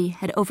committee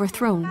had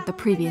overthrown the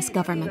previous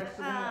government.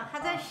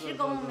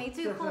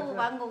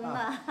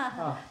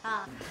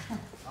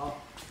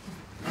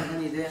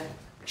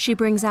 She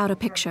brings out a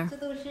picture.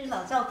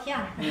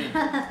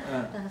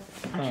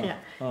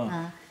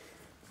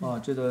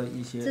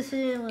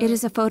 It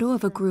is a photo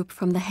of a group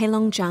from the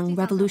Heilongjiang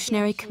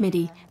Revolutionary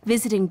Committee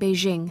visiting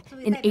Beijing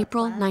in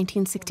April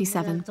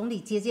 1967.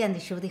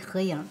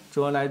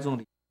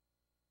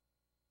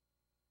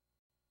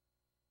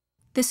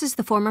 This is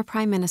the former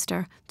Prime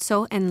Minister,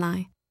 Zhou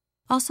Enlai.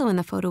 Also in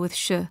the photo with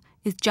Shi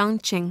is Jiang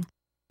Qing,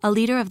 a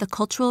leader of the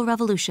Cultural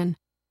Revolution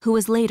who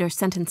was later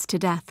sentenced to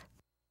death.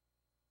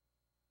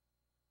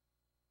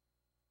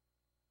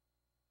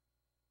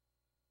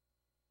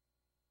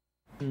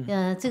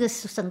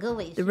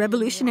 The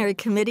Revolutionary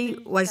Committee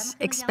was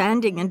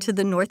expanding into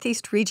the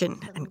Northeast region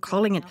and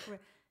calling it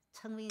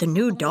the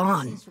New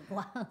Dawn.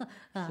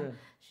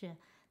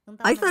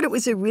 I thought it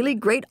was a really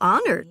great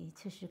honor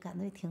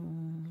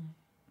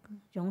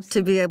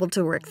to be able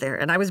to work there,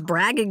 and I was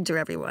bragging to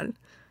everyone.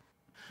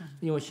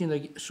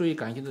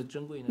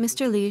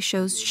 Mr. Li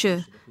shows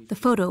Shi the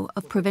photo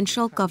of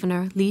Provincial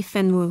Governor Li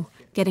Fenwu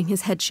getting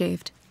his head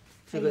shaved.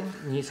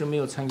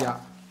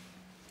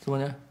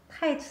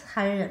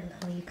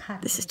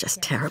 This is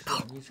just terrible.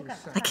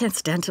 I can't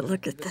stand to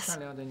look at this.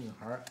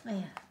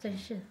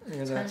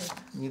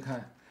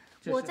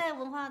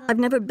 I've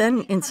never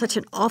been in such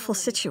an awful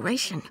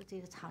situation.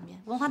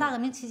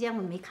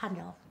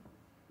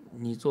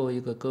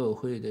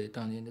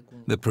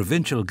 The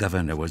provincial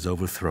governor was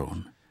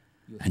overthrown,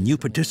 and you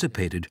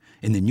participated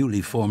in the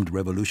newly formed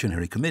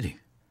Revolutionary Committee.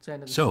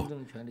 So,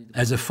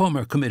 as a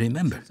former committee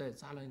member,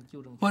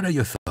 what are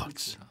your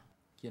thoughts?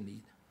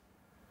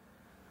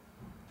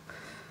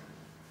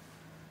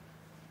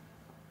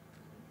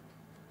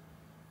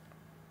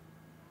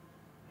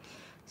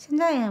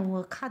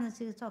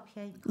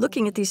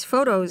 Looking at these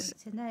photos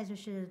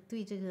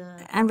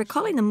and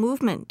recalling the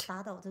movement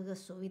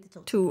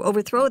to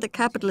overthrow the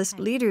capitalist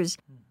leaders,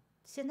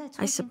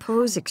 I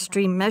suppose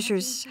extreme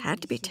measures had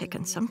to be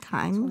taken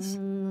sometimes.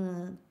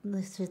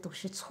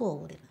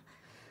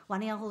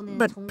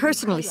 But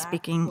personally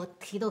speaking,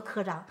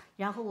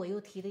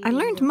 I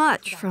learned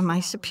much from my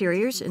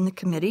superiors in the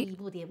committee,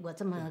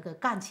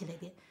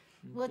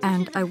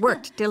 and I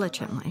worked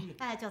diligently.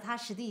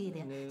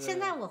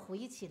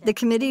 The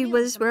committee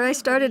was where I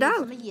started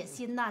out,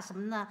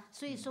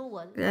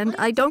 and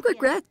I don't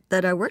regret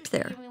that I worked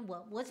there.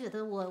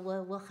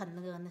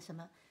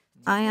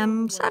 I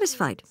am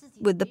satisfied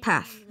with the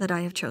path that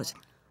I have chosen.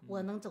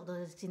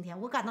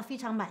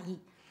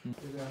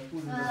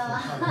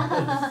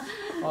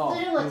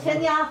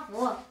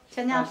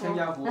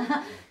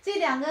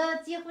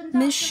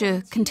 Ms.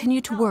 Shi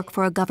continued to work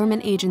for a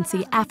government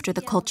agency after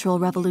the Cultural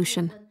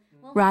Revolution,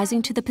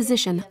 rising to the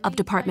position of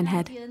department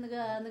head.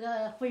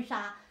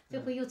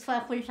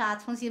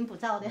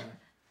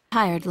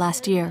 Hired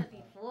last year.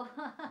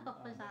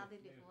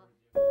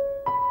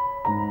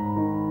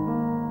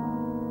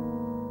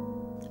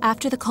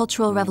 After the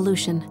Cultural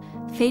Revolution,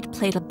 fate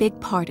played a big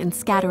part in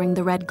scattering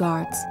the Red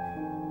Guards.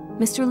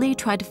 Mr. Li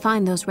tried to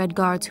find those Red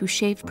Guards who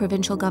shaved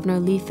Provincial Governor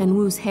Li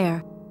Fenwu's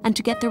hair and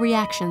to get their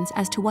reactions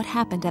as to what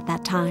happened at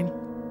that time.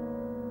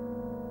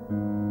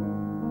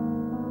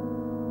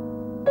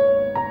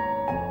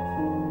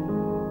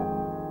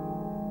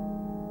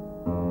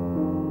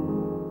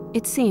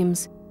 It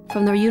seems,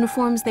 from their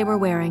uniforms they were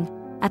wearing,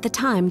 at the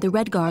time the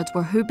Red Guards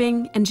were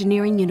Hebing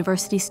Engineering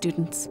University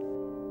students.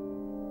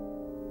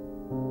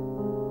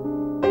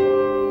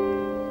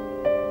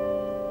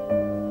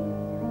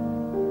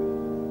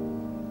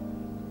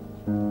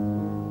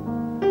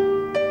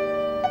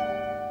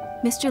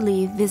 Mr.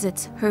 Li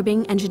visits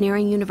Hebing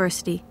Engineering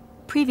University,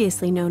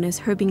 previously known as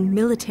Hebing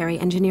Military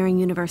Engineering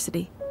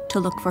University, to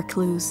look for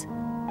clues.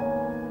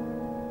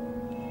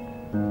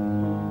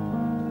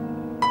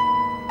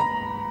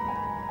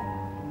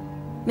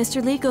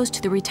 Mr. Li goes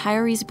to the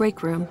retirees'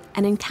 break room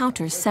and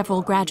encounters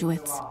several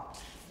graduates.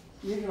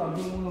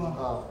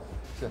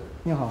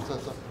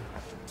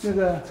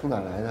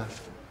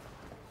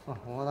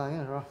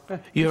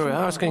 You're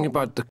asking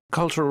about the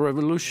Cultural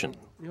Revolution.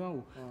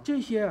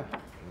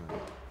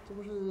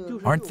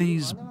 Aren't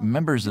these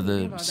members of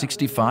the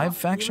 65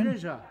 faction?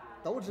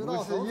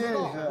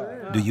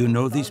 Do you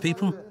know these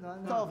people?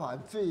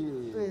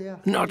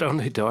 Not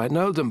only do I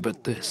know them,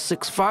 but the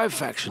 6-5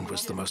 faction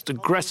was the most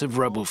aggressive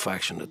rebel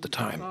faction at the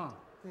time.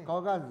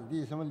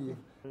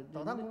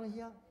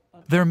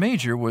 Their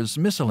major was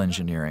missile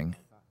engineering.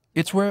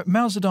 It's where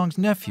Mao Zedong's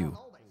nephew,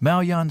 Mao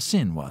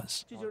Yan-sin,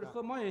 was.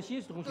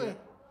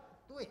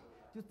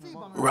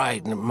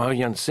 Right, and Mao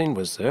Yan-sin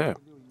was there.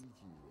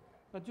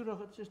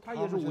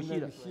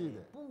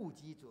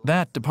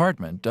 That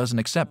department doesn't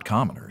accept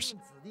commoners.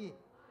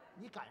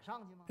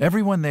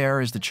 Everyone there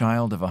is the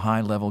child of a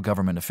high-level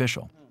government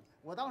official.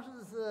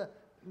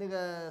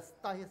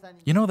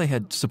 You know, they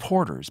had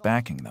supporters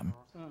backing them.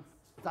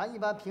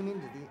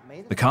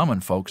 The common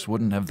folks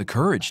wouldn't have the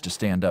courage to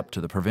stand up to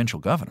the provincial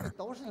governor.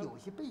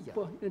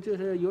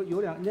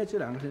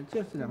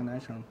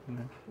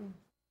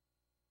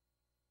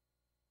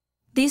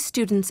 These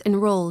students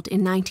enrolled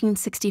in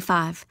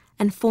 1965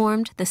 and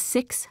formed the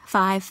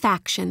 6-5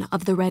 faction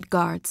of the Red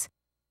Guards.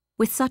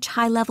 With such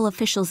high-level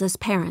officials as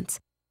parents,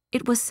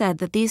 it was said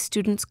that these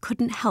students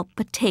couldn't help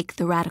but take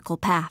the radical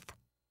path.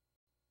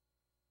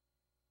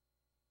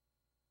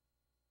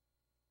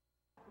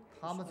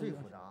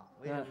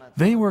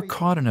 They were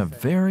caught in a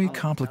very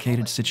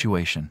complicated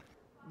situation.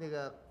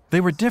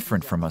 They were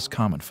different from us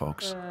common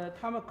folks.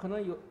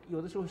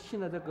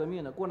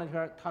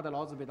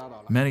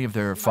 Many of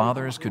their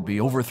fathers could be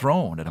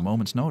overthrown at a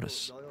moment's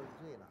notice.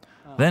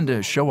 Then,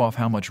 to show off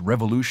how much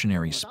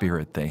revolutionary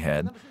spirit they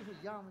had,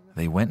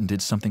 they went and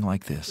did something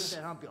like this.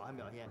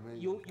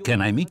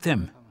 Can I meet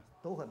them?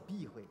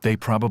 They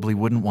probably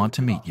wouldn't want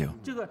to meet you.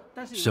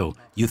 So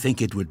you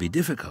think it would be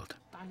difficult?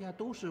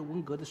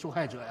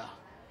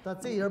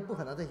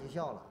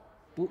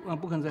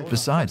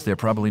 Besides, they're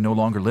probably no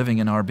longer living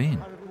in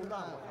Harbin.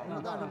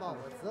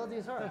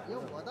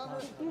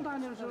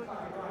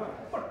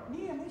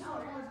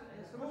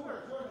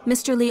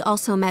 Mr. Lee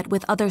also met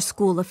with other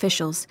school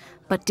officials,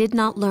 but did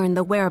not learn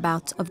the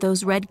whereabouts of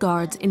those Red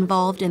Guards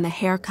involved in the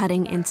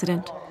hair-cutting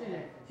incident.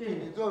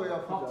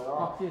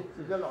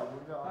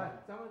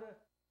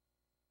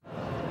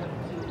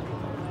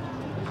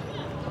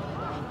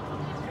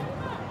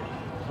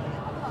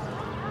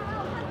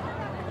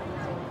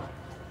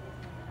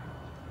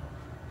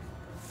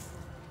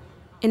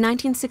 In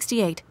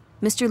 1968,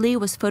 Mr. Lee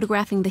was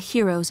photographing the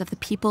heroes of the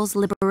People's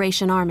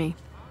Liberation Army.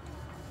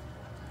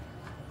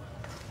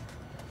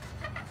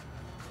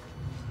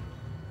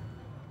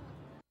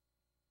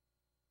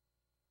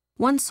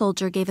 One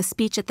soldier gave a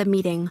speech at the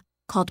meeting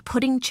called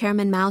Putting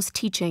Chairman Mao's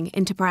Teaching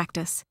into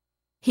Practice.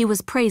 He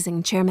was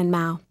praising Chairman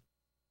Mao.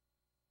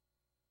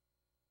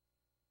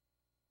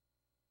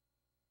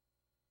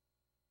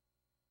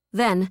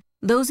 Then,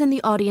 those in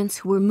the audience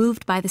who were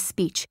moved by the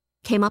speech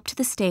came up to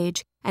the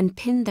stage and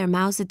pinned their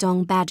Mao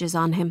Zedong badges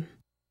on him.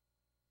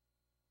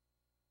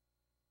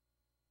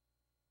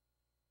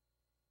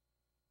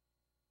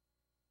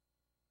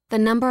 The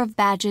number of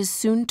badges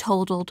soon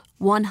totaled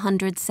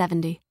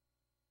 170.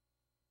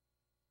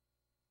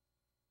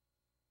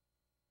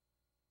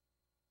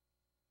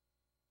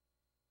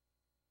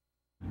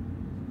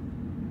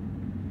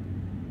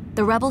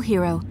 The rebel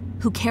hero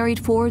who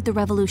carried forward the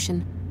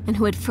revolution and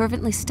who had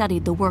fervently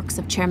studied the works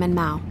of Chairman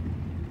Mao.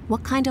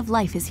 What kind of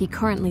life is he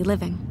currently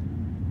living?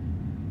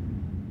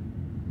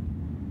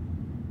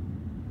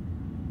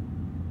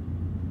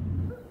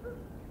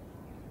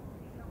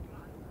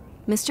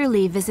 Mr.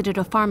 Lee visited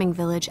a farming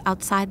village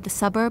outside the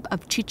suburb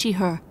of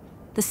Chichihe,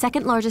 the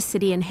second largest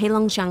city in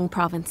Heilongjiang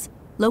province,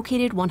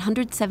 located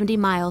 170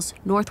 miles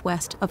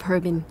northwest of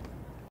Harbin.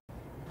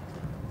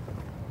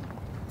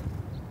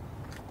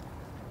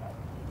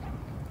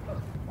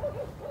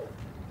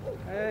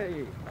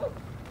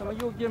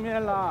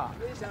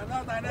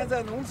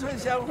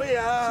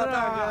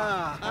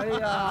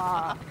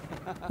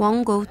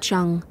 Wang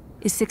Guocheng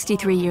is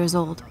 63 years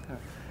old.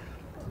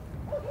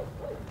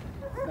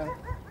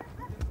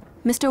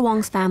 Mr.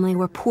 Wang's family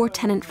were poor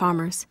tenant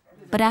farmers,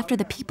 but after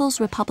the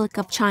People's Republic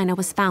of China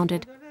was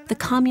founded, the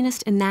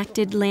communists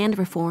enacted land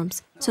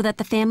reforms so that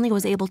the family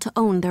was able to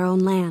own their own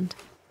land.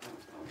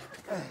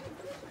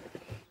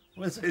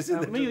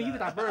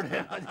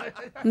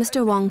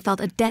 Mr. Wang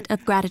felt a debt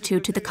of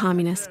gratitude to the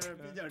communists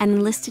and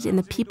enlisted in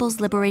the People's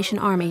Liberation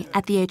Army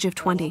at the age of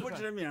 20.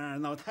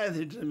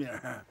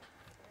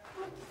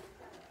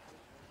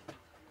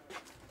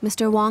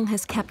 Mr. Wang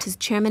has kept his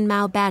Chairman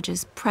Mao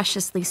badges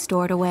preciously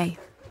stored away.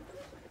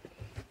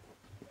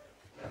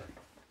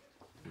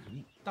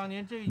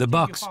 The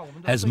box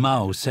has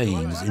Mao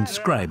sayings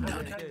inscribed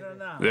on it.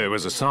 There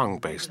was a song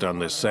based on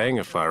this saying,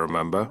 if I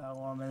remember.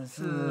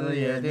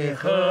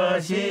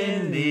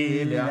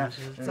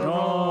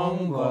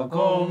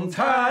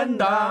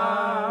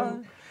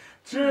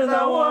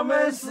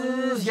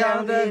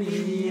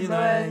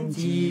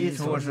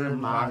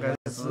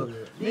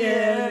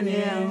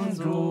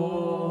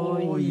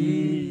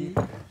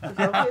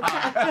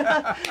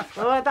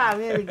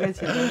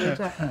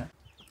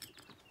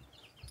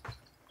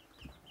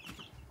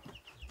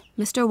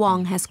 Mr.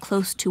 Wang has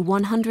close to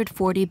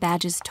 140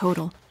 badges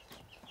total.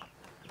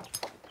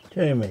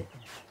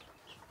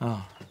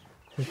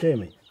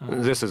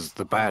 This is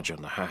the badge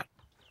on the hat.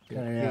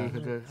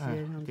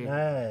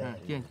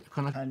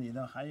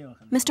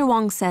 Mr.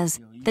 Wang says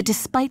that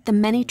despite the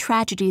many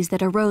tragedies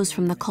that arose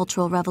from the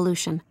Cultural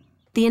Revolution,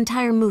 the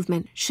entire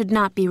movement should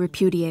not be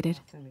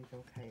repudiated.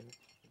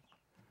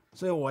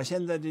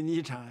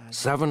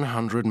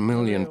 700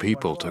 million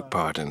people took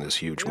part in this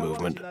huge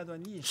movement.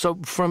 So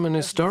from an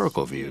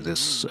historical view,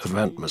 this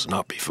event must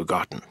not be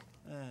forgotten.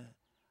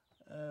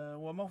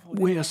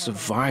 We are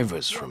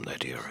survivors from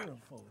that era.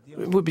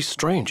 It would be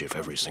strange if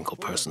every single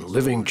person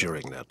living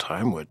during that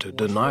time were to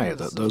deny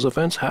that those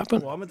events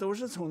happened.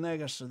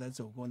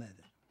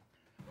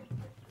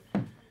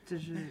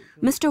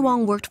 Mr.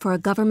 Wang worked for a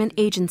government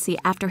agency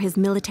after his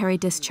military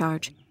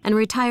discharge and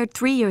retired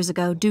 3 years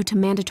ago due to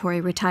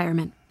mandatory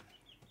retirement.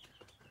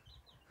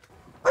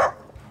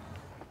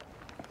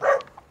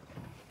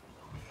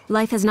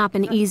 Life has not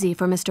been easy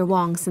for Mr.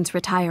 Wang since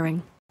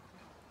retiring.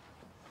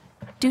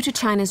 Due to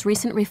China's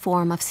recent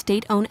reform of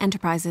state-owned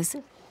enterprises,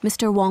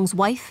 Mr. Wang's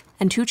wife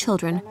and 2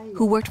 children,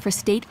 who worked for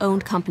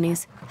state-owned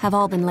companies, have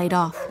all been laid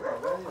off.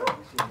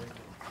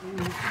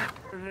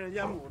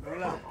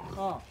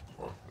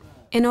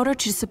 In order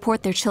to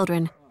support their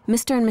children,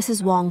 Mr. and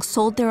Mrs. Wang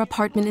sold their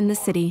apartment in the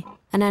city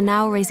and are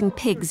now raising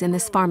pigs in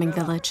this farming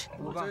village.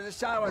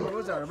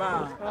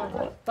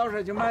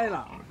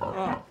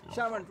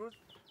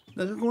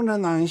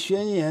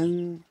 The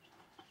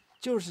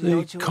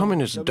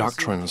Communist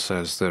doctrine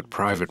says that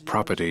private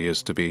property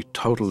is to be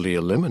totally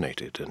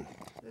eliminated, and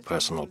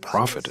personal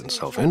profit and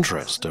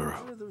self-interest are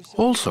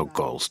also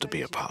goals to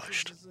be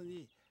abolished.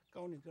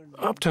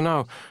 Up to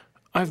now,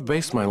 I've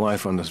based my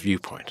life on this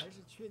viewpoint,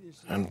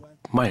 and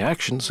my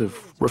actions have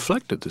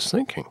reflected this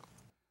thinking.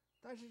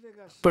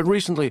 But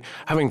recently,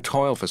 having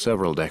toiled for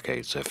several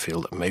decades, I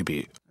feel that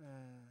maybe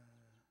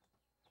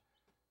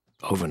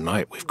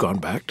overnight we've gone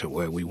back to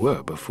where we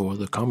were before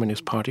the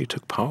Communist Party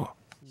took power.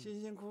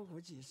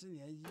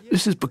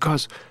 This is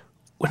because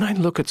when I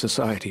look at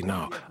society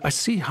now, I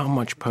see how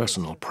much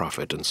personal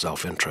profit and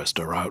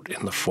self-interest are out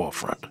in the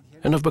forefront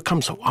and have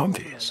become so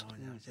obvious.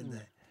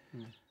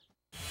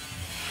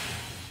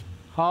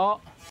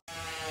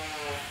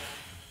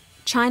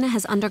 China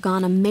has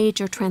undergone a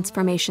major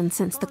transformation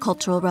since the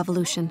Cultural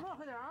Revolution.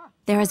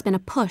 There has been a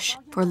push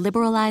for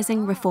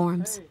liberalizing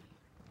reforms.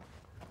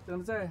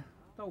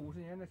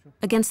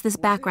 Against this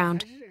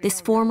background,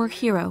 this former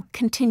hero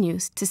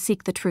continues to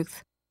seek the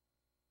truth.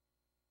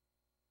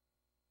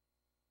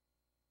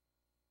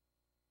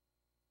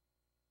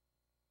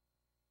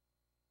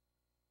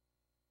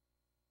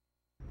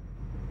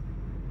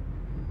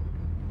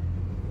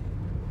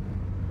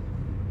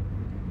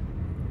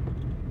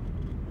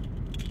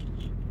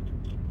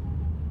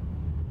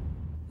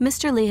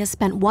 Mr. Lee has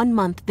spent 1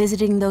 month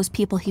visiting those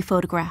people he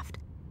photographed.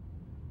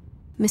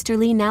 Mr.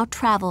 Lee now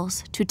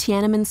travels to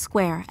Tiananmen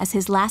Square as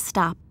his last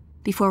stop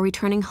before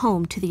returning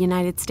home to the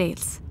United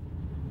States.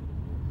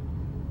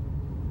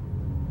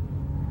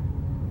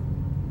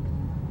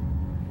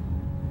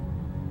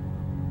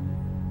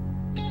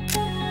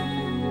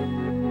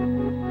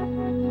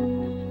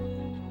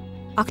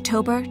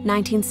 October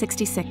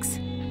 1966.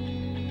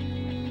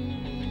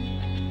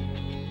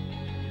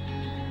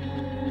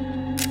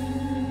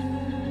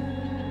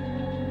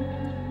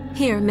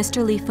 Here,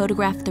 Mr. Lee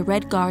photographed the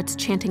Red Guards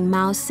chanting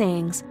Mao's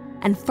sayings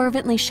and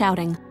fervently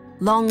shouting,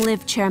 "Long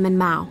live Chairman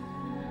Mao."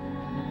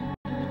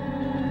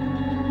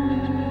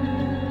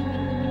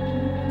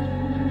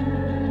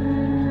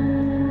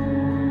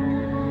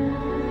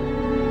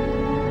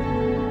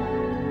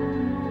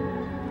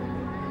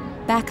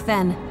 Back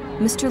then,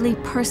 Mr. Lee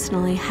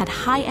personally had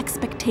high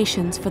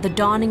expectations for the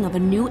dawning of a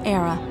new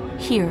era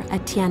here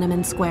at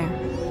Tiananmen Square.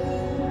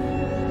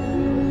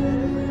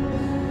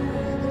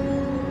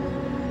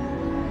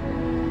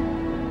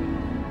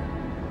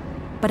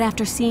 But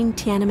after seeing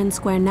Tiananmen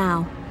Square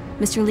now,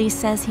 Mr. Lee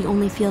says he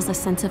only feels a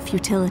sense of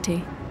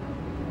futility.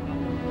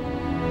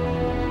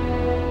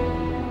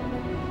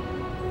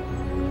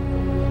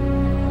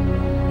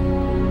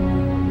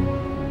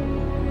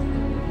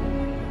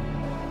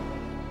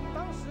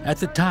 At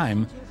the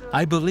time,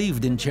 I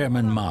believed in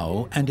Chairman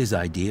Mao and his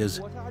ideas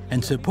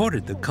and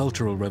supported the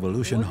Cultural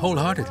Revolution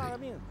wholeheartedly.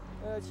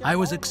 I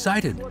was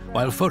excited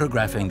while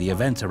photographing the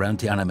events around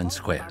Tiananmen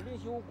Square.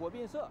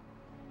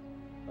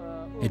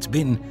 It's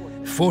been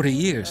 40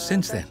 years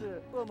since then.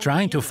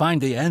 Trying to find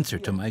the answer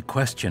to my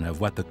question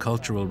of what the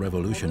Cultural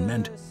Revolution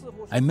meant,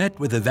 I met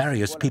with the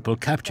various people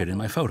captured in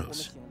my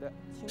photos.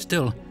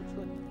 Still,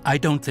 I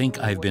don't think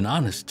I've been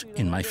honest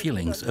in my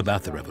feelings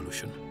about the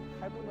revolution.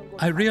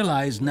 I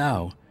realize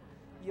now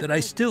that I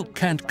still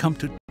can't come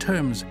to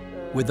terms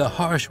with the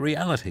harsh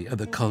reality of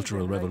the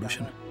Cultural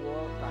Revolution.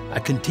 I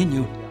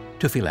continue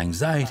to feel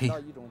anxiety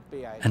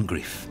and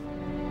grief.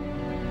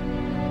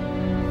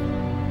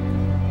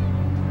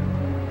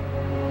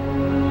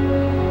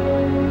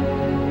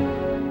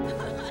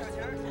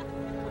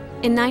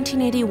 In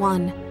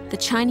 1981, the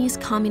Chinese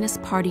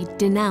Communist Party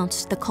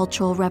denounced the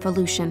Cultural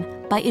Revolution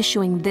by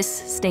issuing this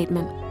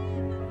statement: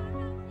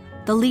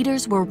 "The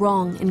leaders were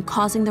wrong in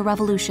causing the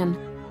revolution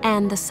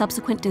and the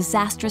subsequent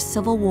disastrous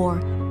civil war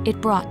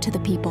it brought to the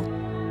people."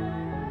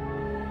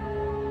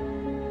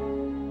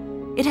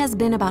 It has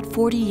been about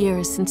 40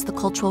 years since the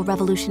Cultural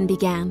Revolution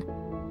began,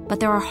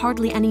 but there are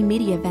hardly any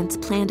media events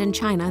planned in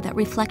China that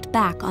reflect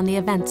back on the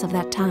events of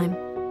that time.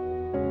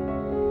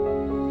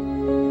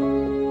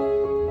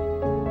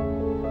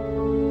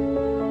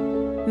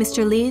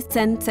 Mr. Li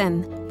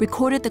Zhen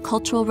recorded the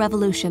Cultural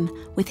Revolution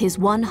with his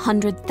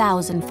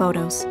 100,000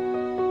 photos.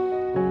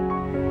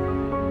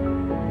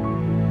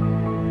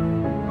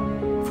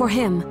 For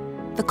him,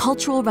 the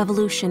Cultural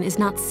Revolution is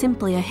not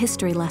simply a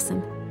history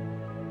lesson.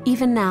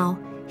 Even now,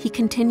 he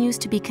continues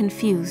to be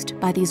confused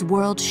by these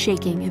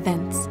world-shaking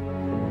events.